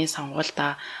танхимын сонгуульд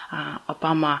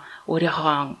Обама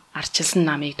өөрийнхөө ардчилсан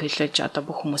намыг төлөөлж одоо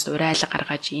бүх хүмүүст урайлаг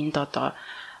гаргаж энд одоо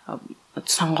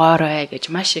сонгоорой гэж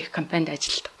маш их кампанид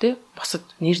ажилладаг тий. Босод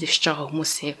нэр дэвшиж байгаа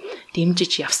хүмүүсээ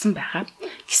дэмжиж явсан байгаа.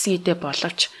 Гэсэн хэдий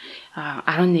боловч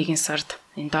 11 сард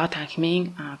энэ доод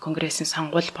танхимын конгрессийн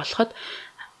сонгуул болоход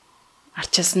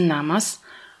ардчилсан намаас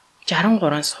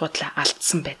 63 суудлаа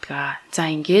алдсан байдаг.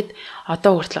 За ингээд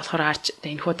одоо хүртэл болохоор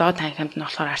энэхүү доод танхимд нь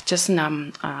болохоор ардчилсан нам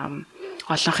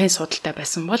олонхын судалтай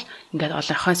байсан бол ингээд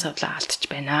олонхын судлаа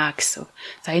алдчих байна гэсэн.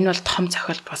 За энэ бол том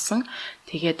цохилт болсон.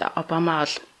 Тэгээд Обама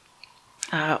бол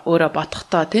өөрөө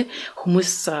бодохдоо тий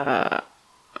хүмүүс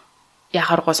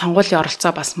яхааргүй сонгуулийн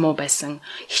оролцоо бас муу байсан.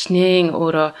 Хичнээн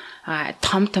өөрөө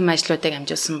том ажлуудыг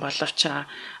амжилсан боловч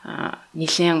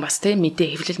нэлээд бас тий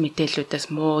хэвлэл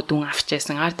мэдээллүүдээс муу дүн авч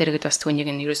байсан. Ард дэргэд бас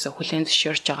түүнийг нь ерөөсө хүлээн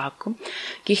зөвшөөрч байгаагүй.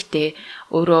 Гэхдээ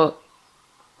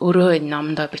өөрөө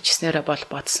намдаа бичснээрээ бол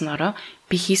бодсноороо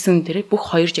би хийсэн дээр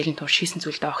бүх 2 жилийн турш хийсэн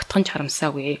зүйлдээ огтхон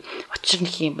харамсаагүй. Учир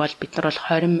нь юм бол бид нар бол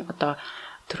 20 одоо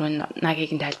түрүүн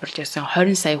нагийг нь тайлбарлаж байсан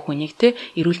 20 сая хүнийг те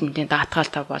эрүүл мэндийн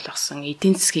даатгалтай болгосон,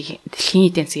 дэлхийн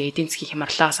эдийн засгийн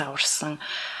хямралаас аварсан.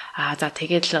 За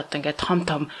тэгээд л одоо ингээд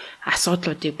том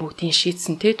асуудлуудыг бүгдийг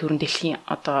шийдсэн те түрүүн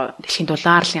дэлхийн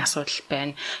дулаарлын асуудал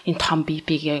байна. Энэ том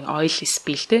BP-ийн oil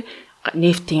spill те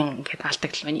нефтийн ингээд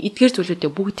алдагдал байна. Эдгээр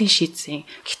зүйлүүдээ бүгдийг шийдсэн.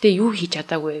 Гэхдээ юу хийж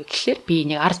чадаагүй гэхэлэр би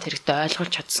нэг ард хэрэгтэй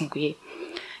ойлгуулж чадсангүй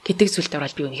гэдэг зүйлээр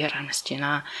бол би үнэхээр харамсаж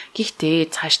байна.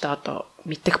 Гэхдээ цаашдаа одоо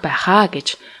мэдэх байхаа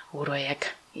гэж өөрөө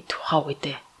яг тухайн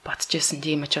үедээ бодож байсан.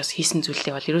 Тийм учраас хийсэн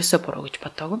зүйлээ бол ерөөсөө буруу гэж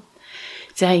бодоогүй.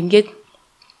 За ингээд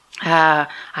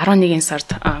 11 сард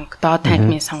доод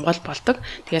танхимын сонгуул болдог.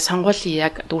 Тэгээ сонгуулийн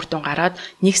яг дүр тун гараад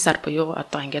 1 сар буюу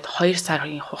одоо ингээд 2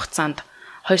 сарын хугацаанд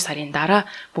 2 сарын дараа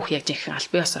бүх яг жинхэнэ аль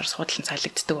бие усаар судлан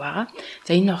солигддог байгаа.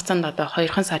 За энэ хугацаанд одоо 2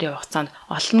 сарын хугацаанд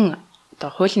олон одоо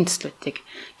хуулийн төслүүдийг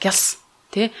гялс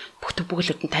тий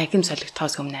бүгд нь танхим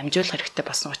солигдохоос өмнө амжуулах хэрэгтэй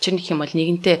болсон. Учир нь юм бол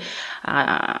нэгэнтээ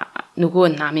нөгөө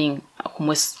намын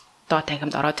хүмүүс доод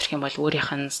танхимд ороод ирэх юм бол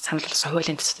өөрийнх нь санал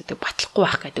хуулийн төслүүдийг батлахгүй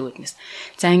байх гэдэг үгнээс.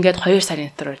 За ингээд 2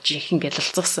 сарын дотор жинхэнэ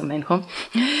гэлэлцсэн байна хөө.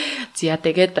 За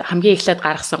тэгээд хамгийн эхлээд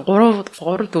гаргасан 3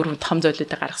 4 том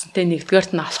зүйлүүдийг гаргасан. Тэ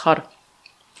нэгдүгээрт нь болохоор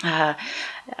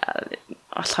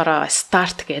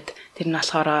старт гэдэг тэр нь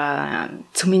болохоор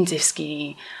Цүмэн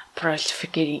Зевскийн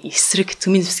пролификийн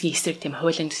Цүмэн Зевскийн эсрэг тийм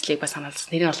хуулийн төслийг бас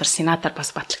санаалсан. Тэр нь болохоор сенатаар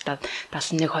бас батлагдаад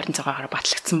 71-26-аар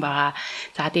батлагдсан байгаа.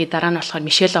 За тэгээд дараа нь болохоор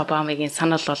Мишель Обамагийн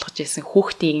санал болгож ирсэн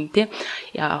хүүхдийн тийм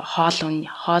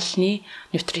хоолны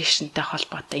нутришнтэй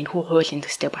холбоотой энэ хуулийн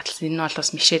төслийг батлсан. Энэ бол бас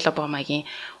Мишель Обамагийн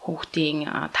хүүхдийн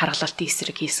тархалтын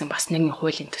эсрэг хийсэн бас нэгэн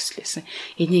хуулийн төсөл байсан.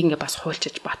 Энийг ингээ бас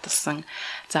хуульчиж баталсан.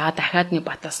 За дахиад нэг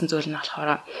баталсан зүйл нь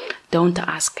болохоор Don't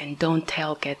ask and don't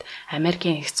tell гэд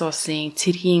Америкийн нэгдсэн улсын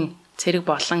цэрэг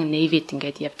болон Navy-д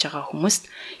ингээд явж байгаа хүмүүст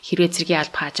хэрвээ цэргийн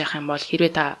алба хааж явах юм бол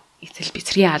хэрвээ та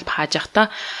цэргийн алба хааж явахдаа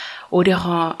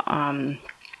өөрийнхөө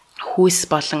хүүс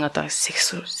болон одоо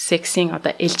сексийн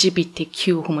одоо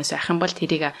LGBTQ хүмүүс байх юм бол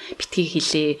тэрийг битгий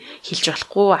хэлж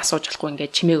болохгүй, асууж болохгүй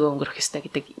ингээд чимээгөө өнгөрөх ёстой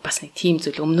гэдэг бас нэг тийм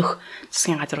зүйл өмнөх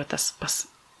засгийн газруудаас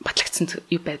бас батлагдсан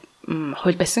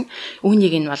хууль байсан.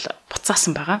 Үүнийг нь бол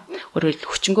буцаасан байгаа. Өөрөөр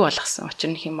хүчингү болгосон.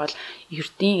 Учир нь юм бол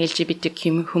ердийн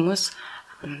LGBTQ хүмүүс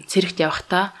цэрэгт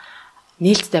явахдаа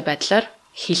нээлттэй байдлаар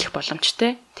хийх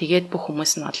боломжтой. Тэгээд бүх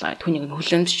хүмүүс нь бол түүнийг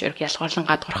хүлээмжшэрэг ялгарлан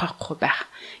гадуурхахгүй байх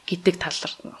гэдэг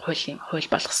талаар хууль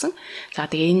болгосон. За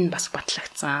тэгээ энэ бас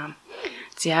батлагдсан.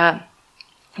 За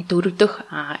дөрөв дэх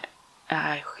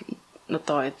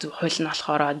одоо хууль нь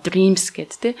болохоор Dreams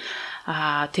гэдэг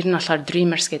тэр нь болохоор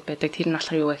Dreamers гэдэг байдаг. Тэр нь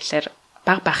болохоор юу вэ гэхээр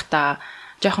баг байхдаа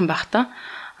жоохон байхдаа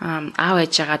аав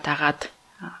ээжээгээ дагаад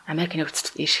Америк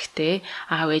нөхцөлд ирэхдээ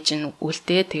аав ээж нь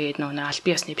үлдээ тэгээд нөгөө аль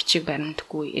бие усны бичиг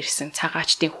баримтгүй ирсэн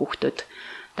цагаачдын хүүхдүүд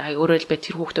өөрөөр хэлбэл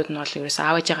тэр хүүхдүүд нь бол ерөөс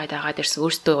аав ээжээгээ дагаад ирсэн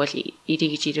өөртөө бол ирээ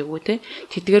гэж ирээгүй те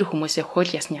тэдгээр хүмүүсээ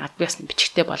хууль ясны аль бие усны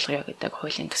бичигтэй болгоё гэдэг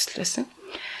хуулийн төсөл байсан.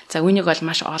 За үүнийг бол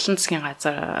маш олон засгийн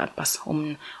газар бас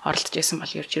өмнө оролдож байсан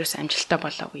бол ерөөс амжилттай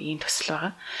болоогүй ийм төсөл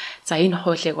байгаа. За энэ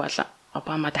хуулийг бол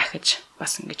Обама дахиж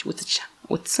бас ингэж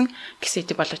үзсэн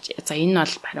гэсэд боловч за энэ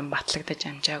бол харин батлагдаж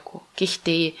амжаагүй.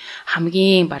 Гэхдээ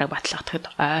хамгийн бараг батлагдахад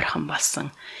ойрхон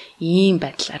болсон ийм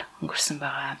байдлаар өнгөрсөн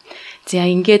байгаа. За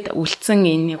ингээд үлдсэн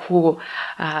энэ хүү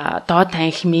доод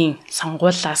танхимын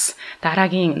сонгуулиас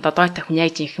дараагийн доод танхим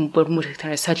яг жинхэнэ бөрмөр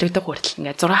солигдох хүртэл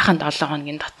ингээд 6-7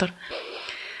 хоногийн дотор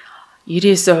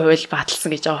 90% хууль баталсан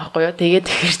гэж байгаа байхгүй юу. Тэгээд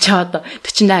тэр чи одоо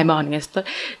 48 хоногоос то.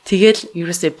 Тэгэл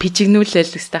ерөөсөө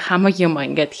пижигнүүлэл өстэй хамаг юм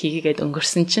ингээд хийгээд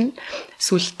өнгөрсөн чинь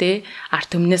сүултээ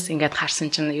арт түмнээс ингээд харсан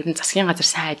чинь ер нь засгийн газар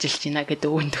сайн ажиллаж байна гэдэг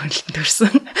өвн төнөлтөнд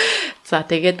төрсөн. За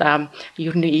тэгээд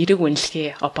ер нь эрэг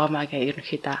үнэлгээ Обамагийн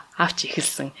ерөнхийдөө авч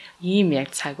эхэлсэн ийм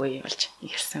яг цаг үе болж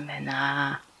ирсэн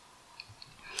байна.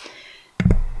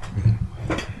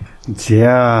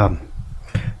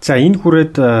 За энэ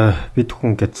хүрээд бид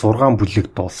хүн ингээд 6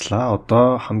 бүлэг дууслаа.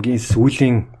 Одоо хамгийн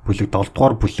сүүлийн бүлэг 7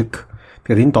 дугаар бүлэг.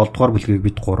 Тэгэхээр энэ 7 дугаар бүлгийг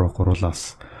бид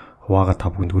гуруулаас хуваагаад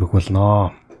 5 хүнд хүргэх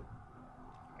болно.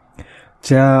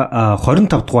 За 25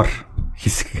 дугаар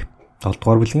хэсэг. 7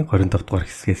 дугаар бүлгийн 25 дугаар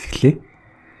хэсгээс эхлэе.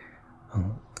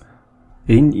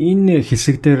 Энэ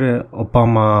хэсэг дээр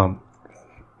Обама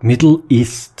Middle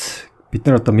East бид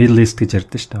нар одоо Middle East гэж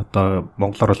ярьдаг шүү дээ. Одоо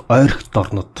монголоор бол ойрхт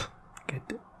орнууд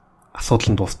гэдэг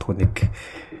асуудал нь дуустдаг нэг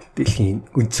дэлхийн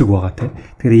өнцөг байгаа тийм.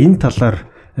 Тэгэхээр энэ талаар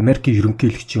Америкийн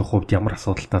ерөнхийлөгчийн хувьд ямар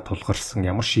асуудалтай тулгарсан,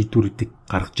 ямар шийдвэрүүдийг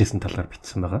гаргаж ирсэн талаар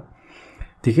бичсэн байгаа.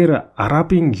 Тэгэхээр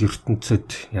Арабын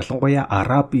ертөнцид ялангуяа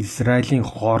Араб-Израилийн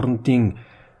хоорондын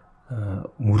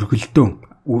мөргөлдөөн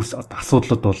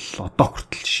асуудлууд бол одоо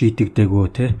хүртэл шийдэгдээгүй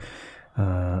тийм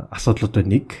асуудлууд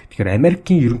нэг. Тэгэхээр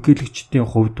Америкийн ерөнхийлөгчдийн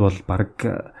хувьд бол баг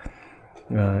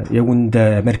яг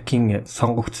үндэ Америкийн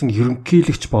сонгогдсон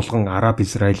ерөнхийлөгч болгон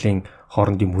Араб-Израилийн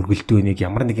хоорондын мөргөлдөөнийг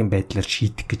ямар нэгэн байдлаар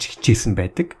шийдэх гэж хичээсэн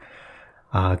байдаг.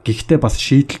 Гэхдээ бас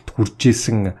шийдэлд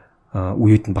хүрчээсэн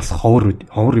үед нь бас ховор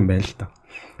юм байна л та.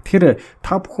 Тэгэхээр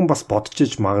та бүхэн бас бодож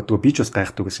иж магадгүй би ч бас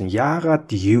гайхдаг гэсэн.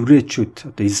 Яагаад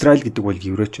еврейчүүд одоо Израиль гэдэг бол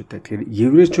еврейчүүд. Тэгэхээр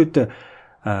еврейчүүд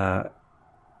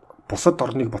бусад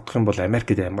орныг бодох юм бол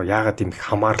Америкт яагаад юм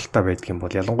хамааралтай байдаг юм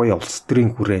бол ялангуяа улс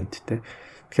төрийн хүрээнд те.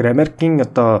 Тэгэхээр Америкийн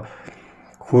одоо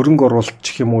хөрөнгө оруулалт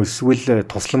гэх юм уу эсвэл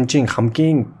тусламжийн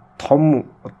хамгийн том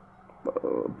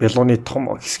Белоны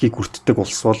том хэсгийг хүртдэг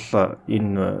улс бол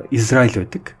энэ Израиль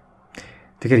байдаг.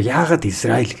 Тэгэхээр яагаад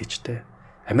Израиль гэж те?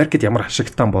 Америкт ямар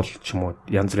ашигтай бол ч юм уу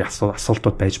янз бүрийн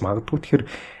асуултууд байж магадгүй. Тэгэхээр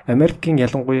Америкийн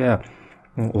ялангуяа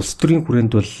улс төрийн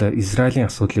хүрээнд бол Израилийн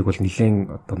асуудлыг бол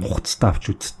нэлээд одоо нухацтай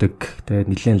авч үздэг.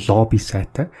 Тэгээ нэлээд лобби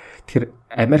сайтай.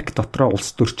 Тэгэхээр Америк дотроо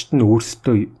улс төрчид нь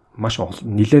өөрсдөө маш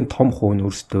нэлээд том хувь нь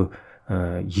өөрсдөө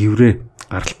еврей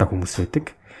гаралтай хүмүүс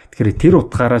байдаг. Тэгэхээр тэр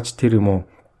утгаараа ч тэр юм уу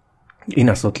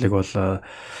энэ асуудлыг бол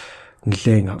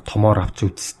нэлээд томоор авч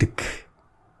үздэг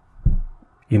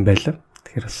юм байлаа.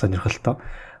 Тэгэхээр сонирхолтой.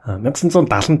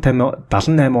 1978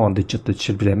 онд ч одоо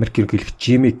жишээлбэл Америк ерөнхийлөгч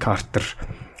Жимми Картер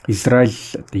Израиль,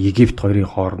 Египт хоёрын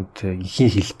хооронд эхийн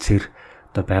хилцээр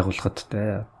одоо байгуулахад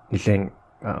нэлээд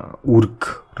үүрэг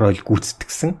роль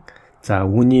гүйцэтгсэн. За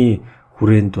үүний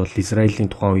хүрээнд бол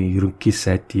Израилийн тухайн үеийн ерөнхий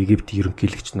сайд Египтийн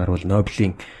ерөнхийлөгч нар бол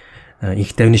Нобелийн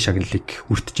инх тайвны шагналыг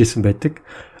хүртэжсэн байдаг.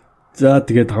 За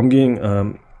тэгээд хамгийн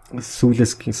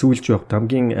сүүлж явахад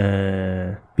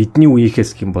хамгийн бидний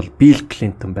үеийнхээс гин бол Билл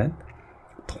Клинтон байна.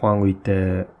 Тухайн үед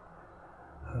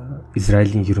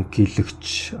Израилийн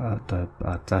ерөнхийлөгч одоо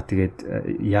за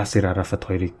тэгээд Ясер Арафат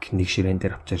хоёрыг нэг ширээн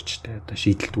дээр авчирч одоо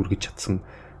шийдэлд үргэж чадсан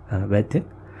байдаг.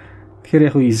 Тэгэхээр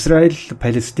яг Израиль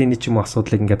Палестины ч юм уу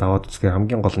асуудлыг ингээд аваад үзэхээр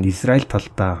хамгийн гол нь Израиль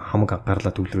талдаа хамаг анхаарлаа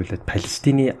төвлөрүүлээд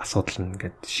Палестины асуудал нь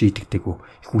ингээд шийдэгдэггүй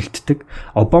их үлддэг.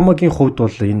 Обамагийн хувьд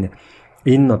бол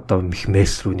энэ одоо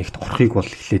мехмес рүү нэгт орохыг бол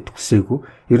эхлээд хүсээгүй.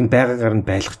 Ер нь байгаагаар нь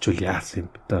байлгачвал яасан юм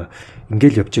бэ? Одоо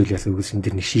ингээл явж ивэл яасан үгүйс энэ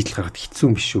дэр нэг шийдэл гаргахад хэцүү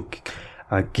юм биш үү?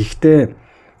 Гэхдээ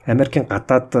Америкийн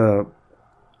гадаад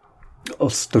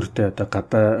улс төртэй одоо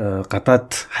гадаад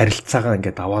харилцаагаа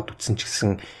ингээд аваад үтсэн ч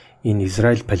гэсэн энэ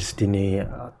Израиль Палестины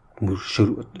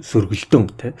сөргөлдөөн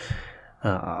те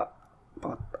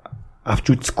авч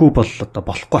үзэхгүй бол одоо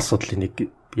болохгүй асуудлын нэг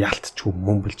яалтчгүй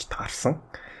мөн болж таарсан.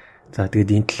 За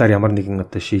тэгээд энэ талаар ямар нэгэн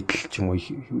одоо шийдэл ч юм уу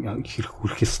хэрэг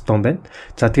хүрэх ёстой байна.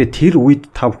 За тэгээд тэр үед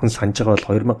та бүхэн санаж байгаа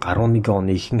бол 2011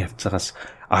 оны ихэнх хавцаагаас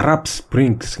Arab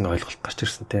Spring гэсэн ойлголт гарч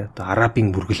ирсэн те. Одоо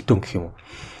Арабын мөргөлдөөн гэх юм уу.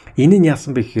 Энэ нь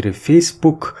яасан бэ гэхээр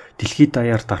Facebook дэлхийд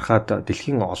даяар дарахад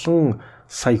дэлхийн олон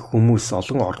сая хүмүүс,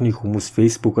 олон орны хүмүүс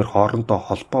Facebook-оор хоорондоо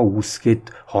холбоо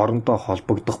үүсгээд хоорондоо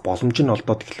холбогдох боломж нь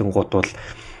олдоод эхлэнгууд бол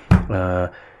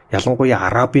ялангуяа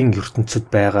Арабын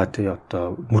ертөнцид байгаа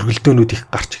одоо мөргөлдөөнүүд их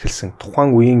гарч эхэлсэн.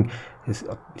 Тухайн үеийн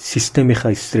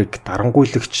системийнхаа эсрэг,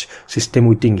 дарангуйлагч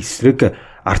системүүдийн эсрэг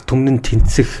ард түмэн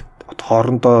тэнцэх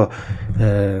хоорондоо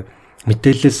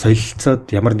мэдээлэл солилцоод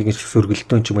ямар нэгэн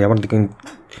сөргөлдөөн ч юм уу ямар нэгэн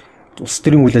улс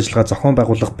төрийн үйл ажиллагаа зохион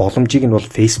байгуулах боломжийг нь бол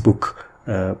Facebook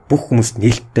бүх хүмүүст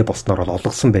нээлттэй болсноор бол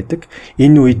олгосон байдаг.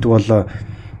 Энэ үед бол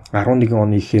 11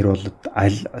 оны ихээр бол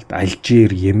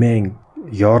Алжир, Йемен,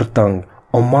 Йордан,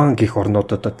 Оман гэх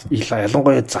орнуудад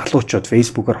ялангуяа залуучууд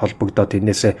Facebook-оор холбогдоод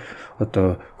энээсээ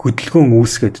одоо хөдөлгөөн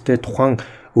үүсгээд те тухайн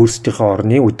өөрсдийнхөө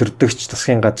орны удирдагч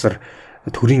засгийн газар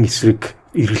төрийн эсрэг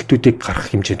эргэлтүүдийг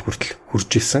гаргах хэмжээнд хүртэл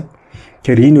хүрж ирсэн.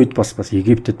 Тэгэхээр энэ үед бас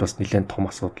Египтэд бас нэлээд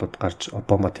том асуудлууд гарч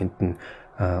Обама тэнд нь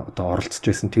одоо оролцож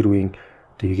байсан. Тэр үеийн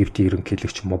одоо Египтийн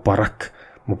ерөнхийлөгч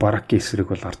Мубаракийн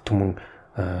эсрэг бол ард түмэн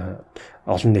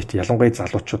олон нийт ялангуяа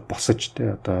залуучууд босож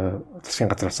те одоо засгийн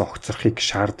газраас огцрохыг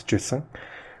шаардж байсан.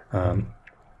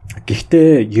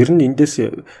 Гэхдээ ер нь эндээс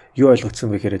юу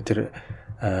ойлгогдсон бэ гэхээр тэр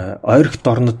ойрхит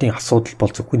орнуудын асуудал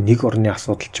бол зөвхөн нэг орны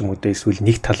асуудал ч юм уу те эсвэл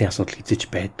нэг талын асуудал гэж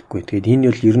байдаггүй. Тэгээд энэ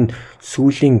бол ер нь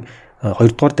сүүлийн 2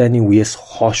 дугаар дайны үеэс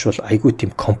хойш бол айгүй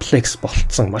тийм комплекс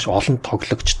болцсон маш олон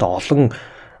тоглогчтой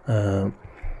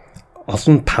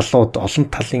олон талууд олон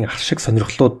талын ашиг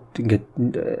сонирхлууд ингээд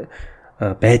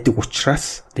байдаг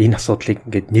учраас энэ асуудлыг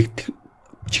ингээд нэг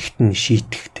чигт нь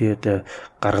шийдэх тэгээд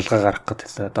гаргалгаа гаргах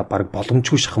гэдэг одоо баг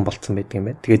боломжгүй шахан болцсон байдаг юм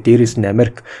байна. Тэгээд дээрээс нь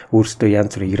Америк өөрсдөө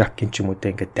янз бүрийн Иракийн ч юм уу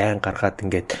ингээд дайн гаргаад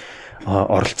ингээд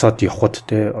оролцоод явхад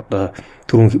те одоо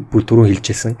түрүүн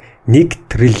хэлжсэн 1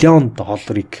 триллион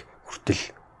долларыг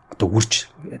хүртэл одоо үрж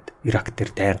Ирак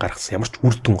дээр дайн гаргасан ямар ч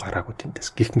үр дүн гараагүй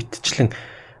тэндээс. Гэх мэтчлэн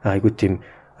айгүй тийм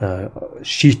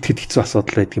шийтгэд хэцүү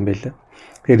асуудал байдаг юм байлаа.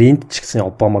 Тэгэхээр энд ч гэсэн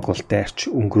Обамаг бол дайрч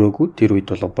өнгөрөөгүй. Тэр үед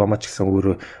бол Обама ч гэсэн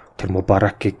өөрөө тэр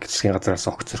Мубаракийг засгийн газраас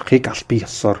огцрохыг албан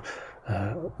ёсоор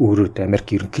өөрөө Америк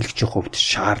ерөнхийлөгчийн хувьд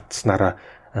шаардсанараа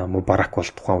Мубарак бол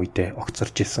тухайн үедээ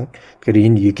огцорж исэн. Тэгэхээр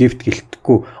энэ Египт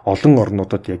гэлтггүй олон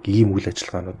орнуудад яг ийм үйл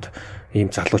ажиллагаанууд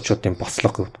ийм залуучуудын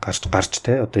бослого гарч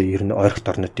те одоо ер нь ойрхит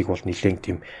орнуудыг бол нэлээд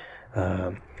тийм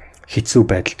хэцүү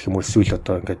байдалд гэх юм уу эсвэл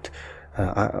одоо ингээд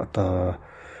одоо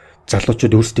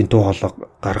залуучууд өөрсдийн дуу хоолой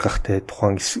гаргах те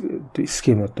тухайн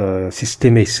схем одоо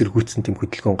системээ эсэргүүцсэн тийм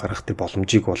хөдөлгөөн гаргах тэр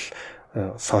боломжийг бол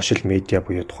сошиал медиа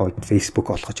буюу тухайн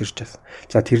Facebook олгож ирж байна.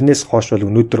 За тэрнээс хойш бол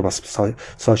өнөөдөр бас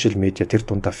сошиал медиа тэр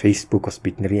дундаа Facebook бас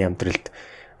бидний амьдралд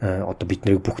одоо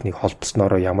биднийг бүхнийг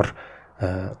холбосноор ямар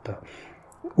одоо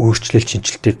өөрчлөлт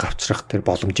шинжилтийг авчрах тэр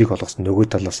боломжийг олгосон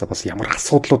нөгөө талаас бас ямар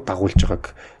асуудлууд дагуулж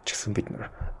байгааг ч гэсэн бид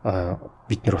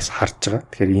нар бас харж байгаа.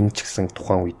 Тэгэхээр энэ ч гэсэн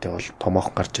тухайн үедээ бол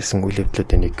томоохон гарч ирсэн үйл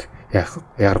явдлуудын нэг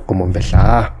яаргагүй юм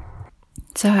байлаа.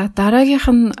 За дараагийнх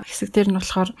нь хэсэг дээр нь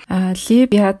болохоор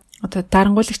Либяд одоо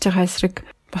дарангуйлагч байгаа эсрэг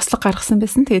бослого гаргасан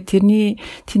байсан. Тэгээд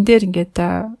тэн дээр ингээд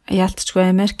яалтчгүй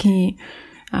Америкийн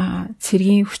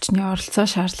цэргийн хүчний оролцоо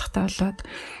шаардлагатай болоод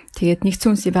тэгээд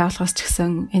нэгдсэн үндэсний байгууллагаас ч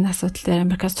гэсэн энэ асуудал дээр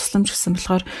Америкаас тусламж өгсөн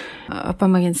болохоор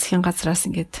Обамагийн засгийн газраас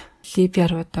ингээд Либя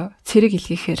руу одоо цэрэг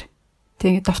илгээхээр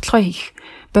тэгээд довтлогоо хийх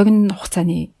богино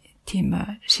хугацааны тийм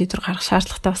шийдвэр гаргах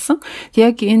шаардлагатай болсон.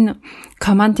 Яг энэ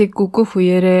командыг өгөх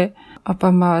үеэрээ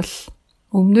Обама бол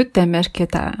Өмнөд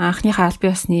Америкт анхныхаа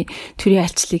албан ёсны төрийн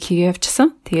альчлалыг хийгээ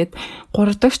явжсан. Тэгээд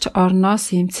 3 дахь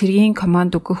орноос ийм цэргийн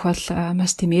команд өгөх бол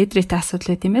маш тийм эдрээтэй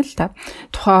асуудал байт юм байл та.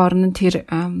 Тухайн орн нь тэр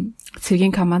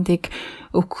цэргийн командыг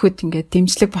өгөхөд ингээд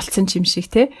дэмжлэг болцсон юм шиг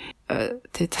те.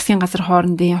 Тэгээд засгийн газар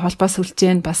хоорондын холбоо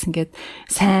сүлжээ нь бас ингээд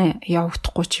сайн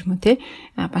явагдахгүй ч юм уу те.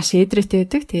 Маш эдрээтэй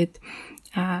байдаг. Тэгээд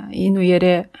энэ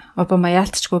үеэрээ Обама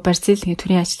яалтчгүй Бразилийн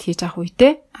төрийн ажил хийж авах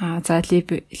үедээ за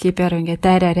Либиар ингээд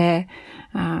дайраарэ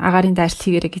агаарын дайралт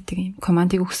хийгээрэй гэдэг юм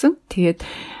командыг өгсөн. Тэгээд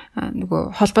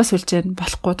нөгөө холбоо сүлжээ нь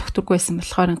болохгүй тогтворгүй байсан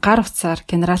болохоор гар утсаар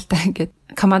генералтай ингээд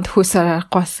команд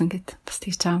хөөсөөр аргагүй болсон гэд бас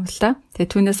тэгж байгаа юм л да.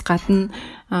 Тэгээд түүнээс гадна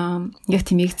яг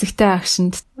тийм эзэгтэй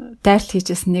акшнд дайралт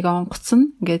хийжсэн нэг онгоц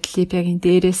нь ингээд Либиагийн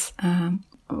дээрээс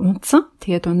унтсан.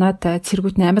 Тэгээд унаад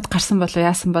цэргүүд амьд гарсан болов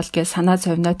яасан бол гэж санаа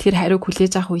зовноо. Тэр хариуг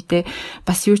хүлээж авах үедээ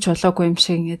бас юу ч болоогүй юм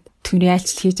шиг ингээд Төмрийн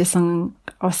айлчлал хийжсэн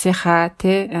усынхаа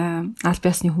аль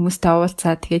биесны хүмүүстэй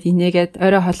уулзаад тэгээд инээгээд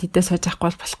орой хоол идээ сууж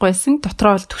авахгүй болохгүй байсан.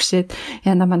 Дотроо бол түгшээд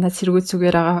яна мана цэргүүд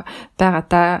зүгээр байгаа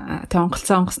да. Тэг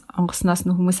онгоцноос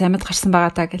нь хүмүүс амьд гарсан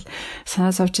байгаа даа гэл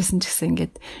санаа зовжсэн ч гэсэн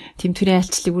ингээд тийм Төмрийн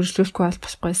айлчлалыг үргэлжлүүлэхгүй бол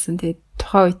болохгүй байсан. Тэгээд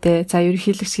тухайн үедээ за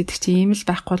ерөнхийлөгч гэдэг чинь ийм л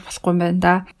байхгүй болохгүй юм байна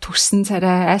да. Төгссөн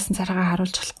царай айсан царайгаа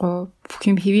харуулж болохгүй бүх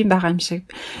юм хэвийн байгаа юм шиг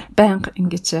байнга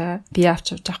ингэж бие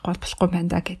авч явж авахгүй болохгүй юм байна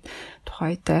да гэд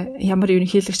тухайн үед ямар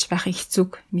ерөнхийлөгч байхыг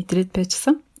хэцүүг мэдрээд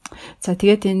байжсан. За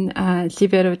тэгээд энэ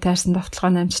либеро таарсан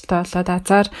давталгаа амжилттай болоод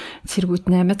азар цэргүүд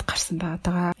 8-д гарсан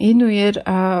байгаа. Энэ үеэр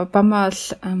Обама бол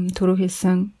түрүү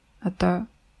хэлсэн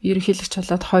одоо ерөнхийлөгч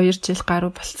болоод 2 жил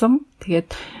гаруй болсон.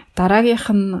 Тэгээд дараагийнх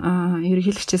нь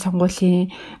ерөнхийлөгчийн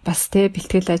сонгуулийн бас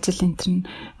бэлтгэл ажил энэ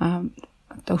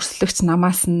төр өрсөлдөгч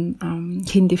намаас нь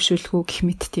хэн дэвшүүлэх үү гэх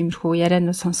мэт тиймэрхүү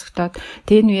ярианууд сонсогдоод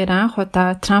тэгээд энэ үеэр анх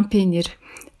удаа Трампын нэр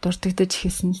дурддагдаж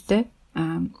эхэлсэн л дээ.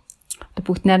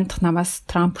 Бүгд найрамдах намаас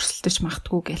Трамп өрсөлдөж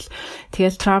магтгүй гэл.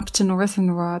 Тэгээд Трамп ч угаасаа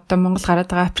нөгөө одоо Монгол гараад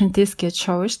байгаа Apprentice гэж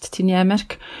шоу шүү дээ. Тэний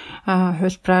Америк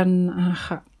хөлбраар нь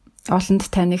анх олонд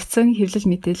танигдсан хэвлэл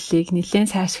мэдээллийг нэлээд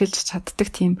сайн ашиглаж чаддаг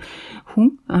тийм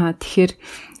хүн. Тэгэхээр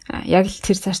яг л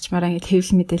тэр зарчмаараа ингэ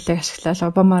хэвлэл мэдээллийг ашиглаад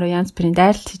Обамаар янз бүрийн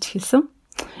дайралт хийж эхэлсэн.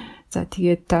 За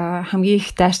тэгээд хамгийн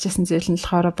их дайрчсан зүйл нь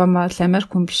болохоор Обама бол Америк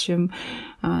хүн биш юм.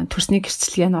 Төрсний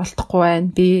гэрчлэгээ нь олдохгүй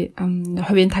байна. Би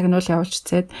хувийн тагнуул явуулж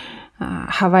үзээд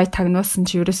Хавай тагнуулсан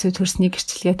чи ерөөсөө төрсний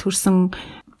гэрчлэгээ төрсэн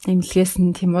эмнэлгээс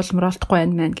нь тийм улмар олдохгүй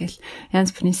байна мэн гэл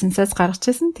янз бүрийн сенсац гаргаж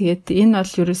ирсэн. Тэгээд энэ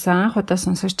бол ерөөсөө анх удаа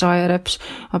сонсож байгаа яриа биш.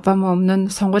 Обама өмнө нь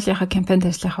сонгуулийнхаа кампанит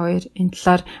ажлынхаа энэ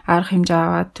талаар арга хэмжээ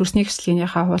аваад төрсний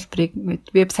гэрчлэгийнхаа хуулбарыг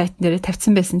вебсайт нэрээр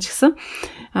тавьсан байсан ч гэсэн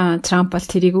Трамп бол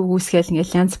тэрийг үгүйсгээл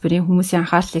ингээл янз бүрийн хүмүүсийн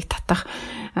анхаарлыг татах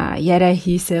яриа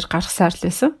хийсээр гаргасаар л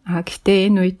байсан. Гэхдээ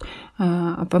энэ үед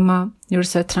Обама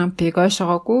ерөөсөө Трампыг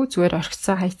ойшоогоогүй зүгээр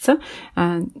орхицсан хайцсан.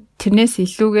 Тэрнээс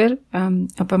илүүгээр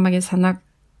Обамагийн санааг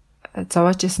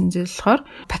зовоож исэн зүйл болохоор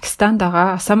Пакистанд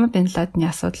байгаа Осама бин Ладны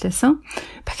асуудал байсан.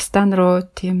 Пакистан руу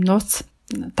тийм нууц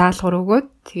даалгавар өгөөд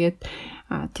тэгээд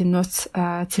тийм нууц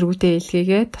цэргүүдээ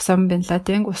илгээгээд Осама бин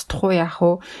Ладыг устгах уу яах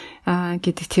уу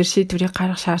гэдэг тэр шийдвэрийг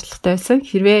гаргах шаардлагатай байсан.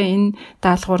 Хэрвээ энэ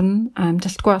даалгавар нь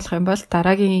амжилтгүй болох юм бол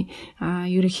дараагийн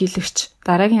ерөнхийлөгч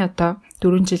дараагийн одоо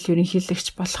 4 жил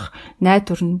ерөнхийлөгч болох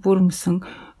найдвар нь бүр мөсөн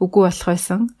үгүй болох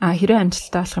байсан. Хэрвээ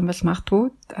амжилттай болох юм бол магадгүй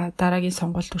дараагийн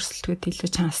сонгуульд өрсөлдөхөд илүү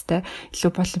чанстай,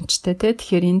 илүү боломжтой те.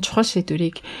 Тэгэхээр энэ чухал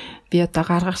шийдвэрийг би одоо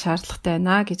гаргах шаардлагатай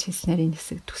байна гэж хэлснээр энэ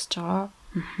хэсэг төгсөж байгаа.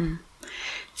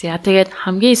 За тэгээд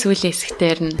хамгийн сүүлийн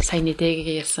хэсэгтэр нь сайн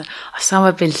нэдэгийг ялсан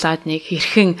Осама бин Ладныг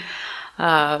хэрхэн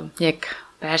яг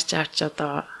байрж авч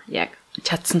одоо яг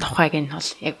чадсан тухайг нь бол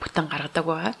яг бүтэн гаргадаг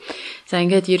байгаа. За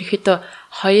ингээд ерөнхийдөө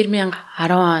 2010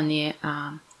 оны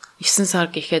 9 сар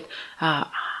гэхэд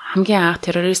хамгийн анх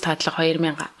террорист хадлага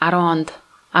 2010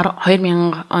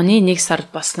 оны 1 сард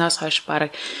болсноос хойш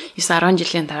бараг 9-10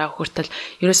 жилийн дараа хүртэл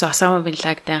ерөөсөө Осама бин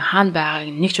Ладен хаана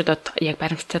байгааг нэг ч удаа яг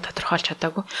баримттай тодорхойлж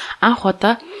чадаагүй. Анх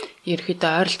удаа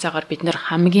ерөөхдөө ойролцоогоор бид нэр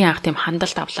хамгийн анх тийм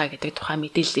хандлт авлаа гэдэг тухай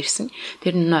мэдээлэл ирсэн.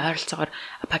 Тэр нь ойролцоогоор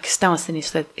Пакистан улсын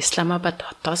Исламабад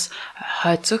хотоос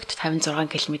хойд зүгт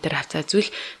 56 км хавцаа зүйл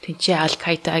тэнцээ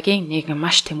Аль-Каидагийн нэг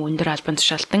маш тийм өндөр албан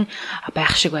тушаалтан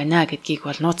байх шиг байна гэдгийг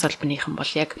бол нууц албаныхан бол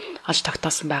яг олж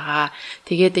тогтоосон байгаа.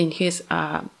 Тэгээд энэхээс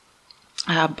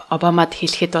Обамад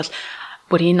хэлэхэд бол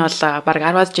бүр энэ бол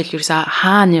бараг 10 жил ерөөсөө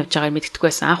хаана явж байгааг мэддэггүй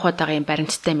байсан. Анх удаага юм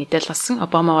баримттай мэдээлэл болсон.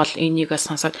 Обама бол энийг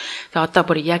сонсоод тэгээ одоо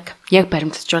бүр яг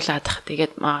баримтжуулаад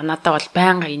тэгээд надад бол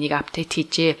байнга энийг апдейт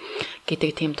хийжээ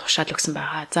гэдэг тийм тушаал өгсөн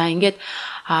байгаа. За ингээд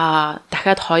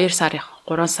дахиад 2 сар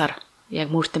 3 сар яг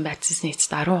мөрдөн байцсны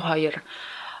эцэст 12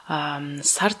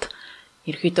 сард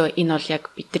ерөөдөө энэ бол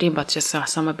яг бидний бодчихсон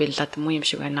Осама бин Ладен муу юм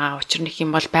шиг байна. Учир нь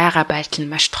юм бол байгаа байдал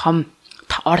нь маш том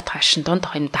орд хаашин донд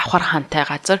энэ давхар хаантай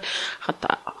газар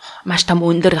маш том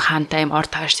өндөр хаантай юм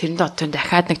орд хааш тэрэн дотор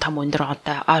дахиад нэг том өндөр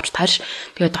хаантай орд хааш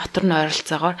тэгээд дотор нь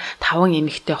ойролцоогоор 5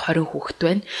 эмэгтэй 20 хүүхэд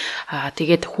байна.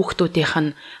 Тэгээд хүүхдүүдийнх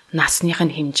нь насных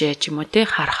нь хэмжээ ч юм уу те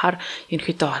харахаар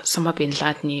ерөнхийдөө Осама бин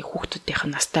Ладны хүүхдүүдийнх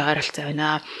нь настай ойролцоо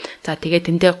байна. За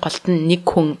тэгээд эндээ голт нь нэг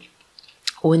хүн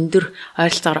өндөр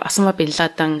ойролцоогоор Осама бин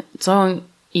Ладен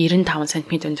 195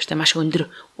 см өндөртэй маш өндөр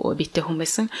биетэй хүн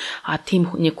байсан. Тийм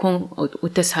нэг хүн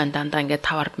өдөөс хойно дандаа ингээд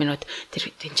 5-10 минут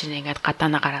тэр тэнцэнэ ингээд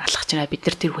гадаанаагаар алхах чинь бид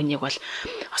нар тэр хүнийг бол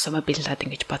Осама бин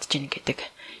Ладен гэж бодож ийн гэдэг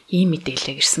ийм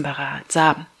мэдээлэл ирсэн байгаа.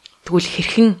 За тэгвэл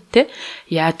хэрхэн те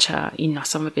яаж энэ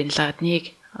Осама бин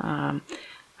Ладныг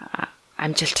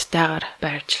амжилттайгаар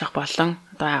байршлах болон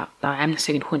одоо амь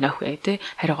насыг нь хүн авах гэдэг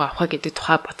хариугаа авах гэдэг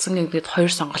тухай бодсон. Ингээд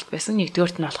хоёр сонголт байсан.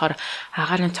 Нэгдүгээрт нь болохоор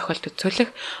агаарын цохилт үзүүлэх,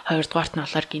 хоёрдугаарт нь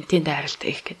болохоор гинтийн дайралт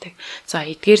хийх гэдэг. За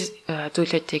эдгээр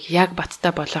зүйлүүдийг яг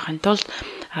баттай болгохын тулд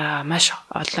маш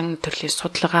олон төрлийн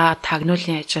судалгаа,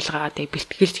 тагнуулын ажиллагаа гэдэг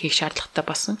бэлтгэлж хийх шаардлагатай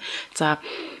болсон. За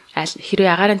хэрвээ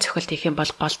агаарын цохилт хийх юм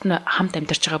бол голд нь хамт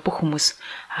амьдарч байгаа бүх хүмүүс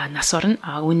нас орно.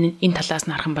 Энэ талаас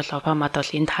нь харах юм бол Обамад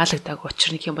бол энд хаалгадаг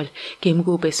учир нь юм бол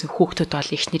гэмгүй байсан хүүхдүүд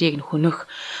бол их нэрийг нь хөнөх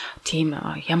тийм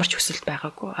ямар ч хүсэлт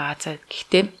байгаагүй. За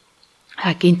гэхдээ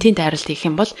гинтийн дайралт хийх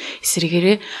юм бол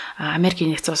эсрэгээрээ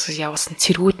Америкийн нэгдсэн улсаас явуулсан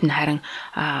цэргүүд нь харин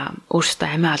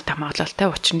өөрсдөө амиа алдах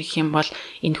магадлалтай. Учир нь юм бол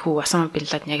энэ хүү Осама бин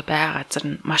Ладен яг байгаа газар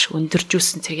нь маш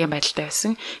өндөржүүлсэн цэргийн байдалтай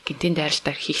байсан. Гинтийн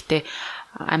дайралтаар хийхдээ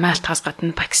амиа алдахаас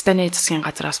гадна Пакистаны засгийн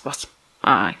газраас бос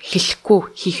хэлэхгүй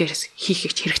хийх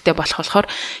хэрэгтэй болохоор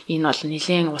энэ бол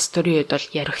нэлийн улс төрийн үед бол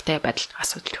яригтай байдалд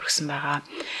асуудал төрсөн байгаа.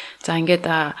 За ингээд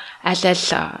аль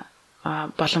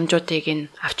боломжуудыг нь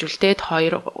авч үлдээд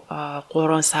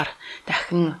 2-3 сар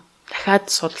дахиад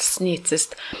судалсны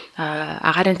эцэст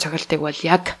агаарын цохилтыг бол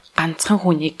яг ганцхан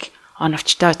хүнийг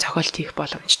оновчтой цохилт хийх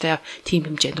боломжтой тийм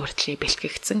хэмжээнд хүртэл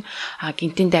бэлтгэгдсэн.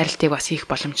 Гинтийн дайралтыг бас хийх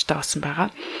боломжтой болсон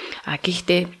байгаа.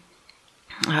 Гэхдээ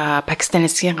Пакистаны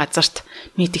засгийн газарт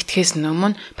мэдэгдэхээс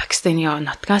өмнө Пакистаны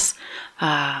нутгаас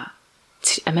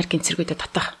Америкийн цэргүүдэд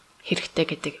татах хэрэгтэй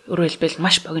гэдэг өөрөөр хэлбэл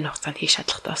маш богино хугацаанд хийх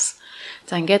шаардлагатай болсон.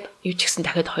 За ингээд юу ч гэсэн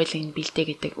дахиад хоёулын бэлдээ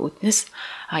гэдэг үднэс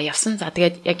явсан. За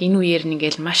тэгээд яг энэ үеэр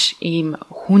нэгэл маш ийм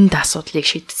хүнд асуудлыг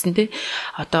шийдсэн те.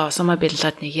 Одоо Осама бин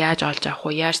Ладеныг яаж олж авах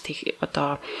вэ? Яаж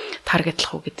одоо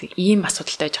таргетлах вэ гэдэг ийм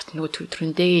асуудалтай байж хат нөгөө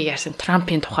төрөндөө яарсан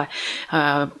Трампын тухай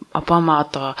Обама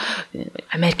одоо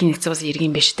Америкийн нэгдсэн улсын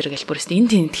иргэн биш дэр гэл бүрээс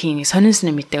энэ тентхийн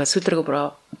сонинсны мэдээ сүлрэг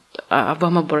бүр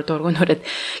Обама бүр дургуунаараа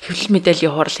хэвлэл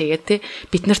мэдээллийн хурал хийгээд те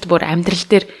бид нарт бүр амьдрал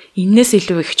дээр энээс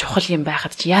илүү их чухал юм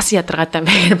байхад чи яасан ядаргаатай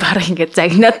бэ бараг ингээд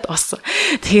загнаад дууссан.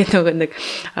 Тэгээ нөгөө нэг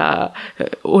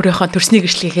өөрийнхөө төрсний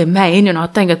гэрчлэгээ маа энэ нь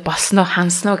одоо ингээд болсноо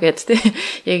хансноо гэд те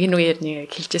яг энэ үеэр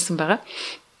нэг хэлжсэн байгаа.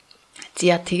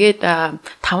 За тэгээд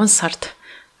 5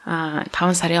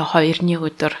 сарын 2-ны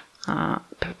өдөр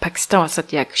Пакистан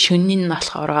улсад яг шөнийн нь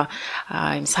болохоор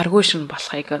юм саргүй шөнө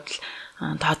болохыг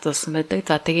таацсан байдаг.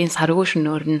 За тэгээд саргүй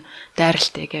шөнөөр нь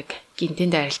дайралтыг яг гинтийн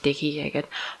дайралтыг хийгээд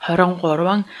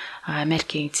 23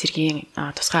 Америкийн цэргийн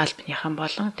тусгай албаныхан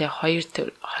болон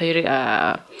тэгээд хоёр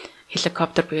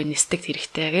helicopter буюу нисдэг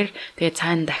тэрэгтэйгээр тэгээд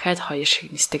цаана дахиад 2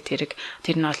 шиг нисдэг тэрэг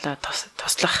тэр нь бол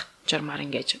туслах журмаар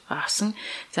ингэж авсан.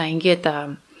 За ингээд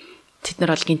тэд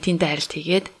нар бол гинтийн дайралт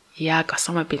хийгээд яг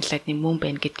Осама бин Ладен мөн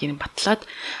байна гэдгийг батлаад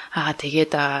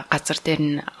тэгээд газар дээр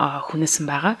нь хүнэсэн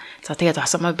байгаа. За тэгээд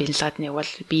Осама бин Ладеныг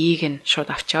бол биеийг нь шууд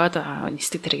авчаад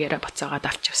нисдэг тэрэгээрээ буцаагаад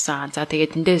авч явсан. За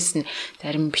тэгээд эндээс нь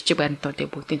зарим бичиг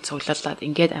баримтуудыг бүгдийг цуглуулад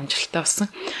ингээд амжилттай болсон.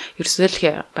 Ерөөсөө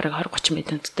л бараг 20-30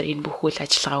 минутын дотор энэ бүх үйл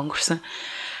ажиллагаа өнгөрсөн.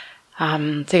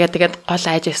 Тэгээд гол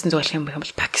айж ясан зүйл юм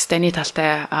бол Пакистаны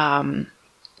талтай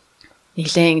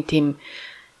нэлээд тийм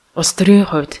улс төрийн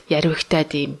хувьд яривхтай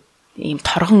тийм ийм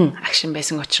торгон акшн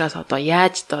байсан учраас одоо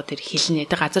яаж одоо тэр хилнэ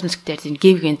тэ газар нутгаар тийм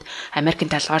гівгэнд Америкийн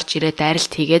тал орж ирээд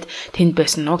дайралт хийгээд тэнд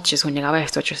байсан нуугд чис хүнийг аваа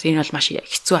явууч учраас энэ бол маш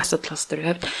хэцүү асуудал улс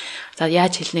төрийн хувьд. За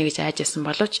яаж хэлнэ гэж айжсэн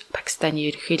боловч Пакистаны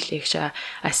ерөнхийлөгч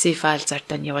Асиф Ал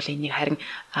Зардани бол энийг харин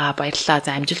баярлалаа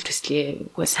за амжилт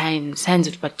хүслээ үгүй сайн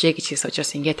зүйл боджээ гэж хэлсэн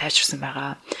учраас ингээд тайвширсан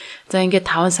байгаа. За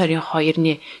ингээд 5 сарын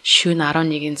 2-ны шөнө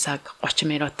 11 цаг 30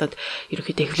 минутад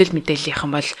ерөнхийдөө хэвлэл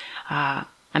мэдээллийнхэн бол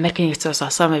Америкийн нэгдсэн улс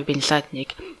Осама бин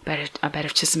Ладеныг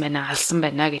баривчилсан байна, алсан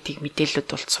байна гэдгийг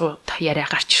мэдээлэлүүд бол яриа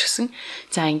гарч ирсэн.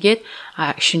 За ингээд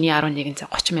шөнийн 11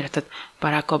 цаг 30 минутад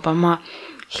Барак Обама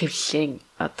хэвлэлийн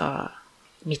одоо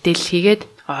мэдээлэл хийгээд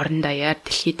орон даяар,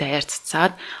 дэлхийд даяар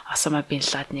цацаад Осама бин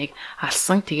Ладеныг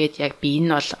алсан. Тэгээд яг би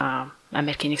энэ бол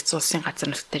Америкийн нэгдсэн улсын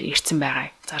газар нутгаар ирсэн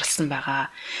байгаа, зарласан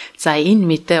байгаа. За энэ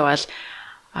мэдээ бол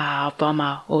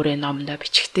Обама өөрөө номдоо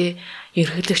бичгтээ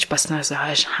ерөнхийлөгч баснаас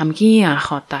хойш хамгийн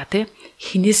анх удаа тий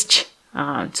хинээс ч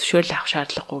зөвшөөрөл авах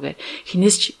шаардлагагүйгээр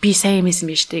хинээс ч би сайн юмсэн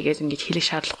биш дээ гэж ингэж хэлэх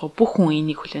шаардлагагүй бүх хүн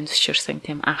энийг хүлээн зөвшөөрсөн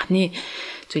тийм анхны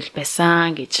зүйл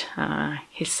байсан гэж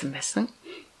хэлсэн байсан.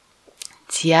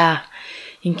 За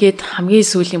ингээд хамгийн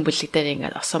сүүлийн бүлэг дээр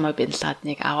ингээд Осама бин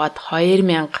Ладеныг аваад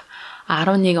 2011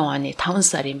 оны 5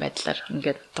 сарын байдлаар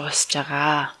ингээд дуусж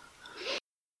байгаа.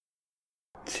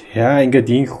 За ингээд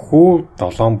инхүү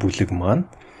 7 бүлэг маань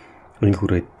энэ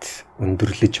хүрээд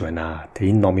өндөрлөж байна.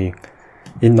 Тэгээ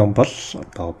энэ ном бол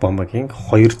одоо Обамагийн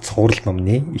 2 цуврал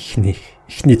номны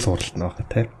эхний цувралт нь байна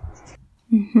тийм.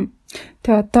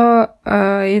 Тэгээ одоо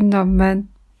энэ ном маань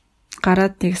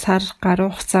гараад 1 сар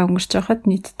гаруй хугацаа өнгөрч байхад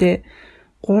нийтдээ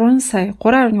 3.3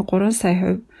 сая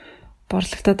хувь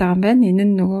борлогдоод байгаа юм байна. Энэ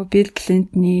нь нөгөө Билл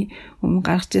Клинтоны өмнө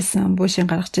гаргаж ирсэн, Бушийн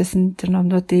гаргаж ирсэн тэр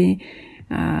номнуудын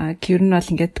ер нь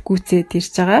бол ингээд гүйцээд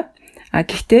ирж байгаа.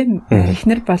 Гэхдээ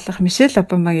эхнэр болох Мишель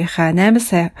Обамагийнхаа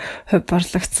 8%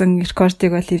 борлогдсон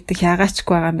рекордыг бол эвдэх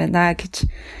яагаачгүй байгаа юм байна гэж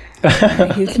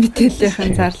хэл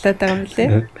мэдээллийн зарлаад байгаа юм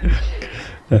лээ.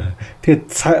 Тэгээд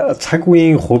цаг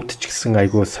үеийн хувьд ч гэсэн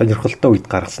айгүй сонирхолтой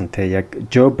үед гаргасан те яг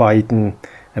Жо Байден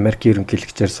Америкийн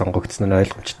ерөнхийлөгчээр сонгогдсон нь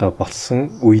ойлгомжтой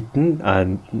болсон үед нь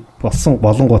болсон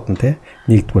болонгууд нь те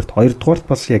нэгдүгээрт хоёрдугаарт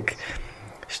бас яг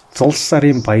Зул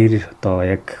сарын баяр одоо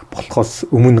яг болохоос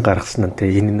өмнө гаргасан нь те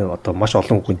энэ нь одоо маш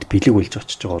олон хүнд бэлэг үлж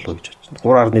очиж байгаа болов гэж бодсон.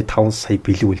 3.5 сая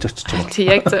бэлэг үлж очиж байгаа.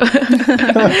 Тий яг зөв.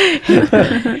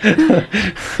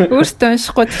 Өөртөө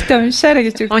уншихгүй гэхдээ уншаарай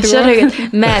гэж өгдөг. Уншаарай гэж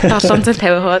мэ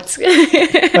 750 хооц.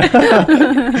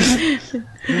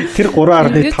 Тэр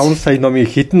 3.5 сая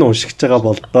номыг хэдэн уншиж байгаа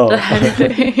бол доо.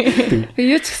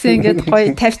 Юу ч гэсэн ингээд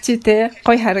гоё тавьчи те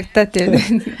гоё харагдаад байна.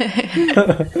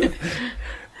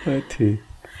 Тий.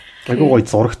 Айгуу гоё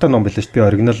зурагтай ном байлаа шүү дээ. Би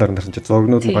оригиналаар нарсан чи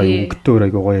зургнууд нь гоё өнгөтэй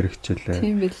айгуу гоё яригчлээ.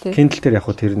 Тийм билээ. Kindle дээр яг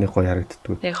хөө тэрний гоё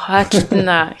харагддаг. Яг хойчт нь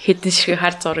хэдэн шиг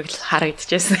хар зураг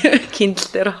харагдчихсэн. Kindle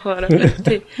дээр ахаар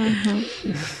тий.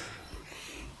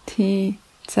 Тий.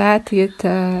 За тэгээд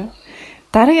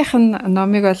дараагийнх нь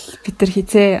номыг бол бид нар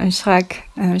хизээ уншихыг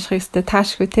өстэй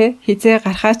таашгүй те. Хизээ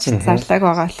гарахаач зарлааг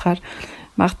байгаа болохоор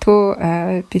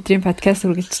магадгүй бидний подкаст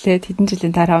үргэлжлээд хэдэн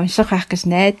жилийн дараа унших байх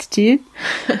гэж найдаж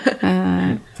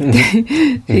байна.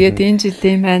 Тэгээд энэ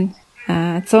жилийн маань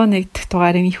 101 дахь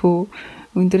дугаарын ихүү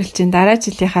өндөрлөж дараа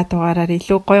жилийнхаа дугаараар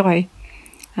илүү гой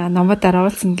номуудаар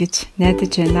оруулсан гэж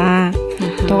найдаж байна.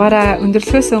 Дугаараа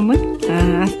өндөрлөхөөс өмнө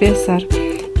албаасаар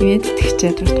ивент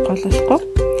тэтгэгчид протоколлохгүй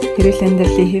эрүүл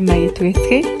амьдралын хэм маяг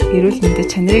түгээцгээ эрүүл мэндийн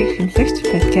чанарыг хэмлэгч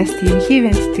подкаст ерөнхий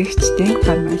ивент тэтгэгчдийн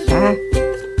гормоолаа.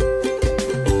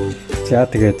 За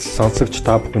тэгээд сонсогч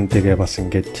та бүхэнтэйгээ бас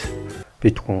ингээд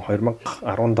бид хүн 2017,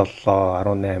 18,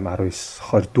 19,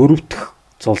 24 дахь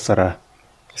зулсараа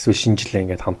эсвэл шинэ жилээ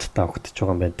ингээд хамтдаа өгдөж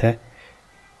байгаа юм байна те.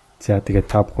 За тэгээд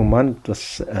та бүхэн маань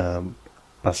бас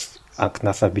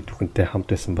анхнаасаа бид бүхэнтэй хамт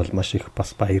байсан бол маш их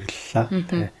бас баярлалаа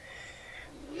те.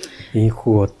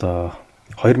 Ийхүү одоо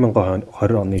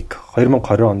 2020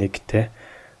 оныг те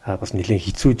бас нэлээд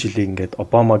хэцүү жилийг ингээд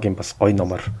Обамагийн бас гоё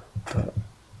номоор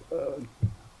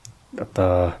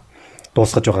одоо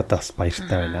дуусгаж байгаадаа бас баяртай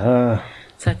байна.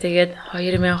 За тэгээд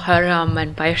 2020 он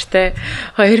маань баяртай.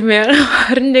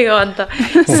 2021 онд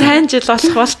сайн жил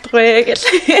болох болтугай гэл.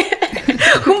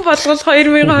 Хүн болгол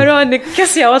 2020 оныг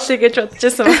гэс явуулъя гэж бодож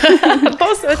байсан байна.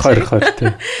 Дуусаач.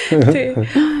 2020 тий.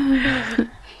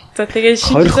 За тэгээд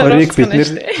 2020-ыг бид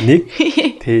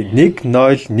нэг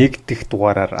 101 дэх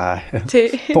дугаараар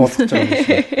дуусгаж байгаа юм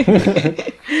шиг.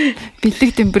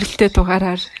 Бэлэг дэмбэрэлтэй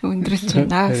дугаараар өндөрлж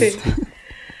байна.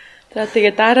 За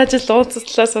тэгээд дараа жил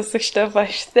уулзтлаа сонсогчтой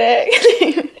баяртай.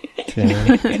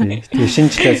 Тэгээ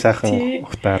шинэ жилээ сайхан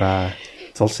ухтаараа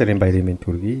зул сарын баярын мэнд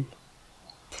хүргэе.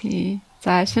 Тий.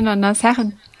 За шинэ оноо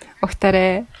сайхан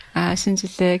ухтаарай. Шинэ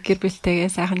жилээ гэр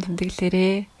бүлтэйгээ сайхан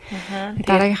тэмдэглээрээ.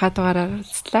 Дараагийнхаа дугаараар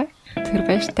уулзлаа. Тэр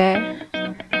баяртай.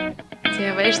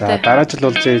 За баяртай. Дараа жил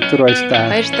уулзъя. Тэр баяртай.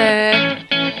 Баяртай.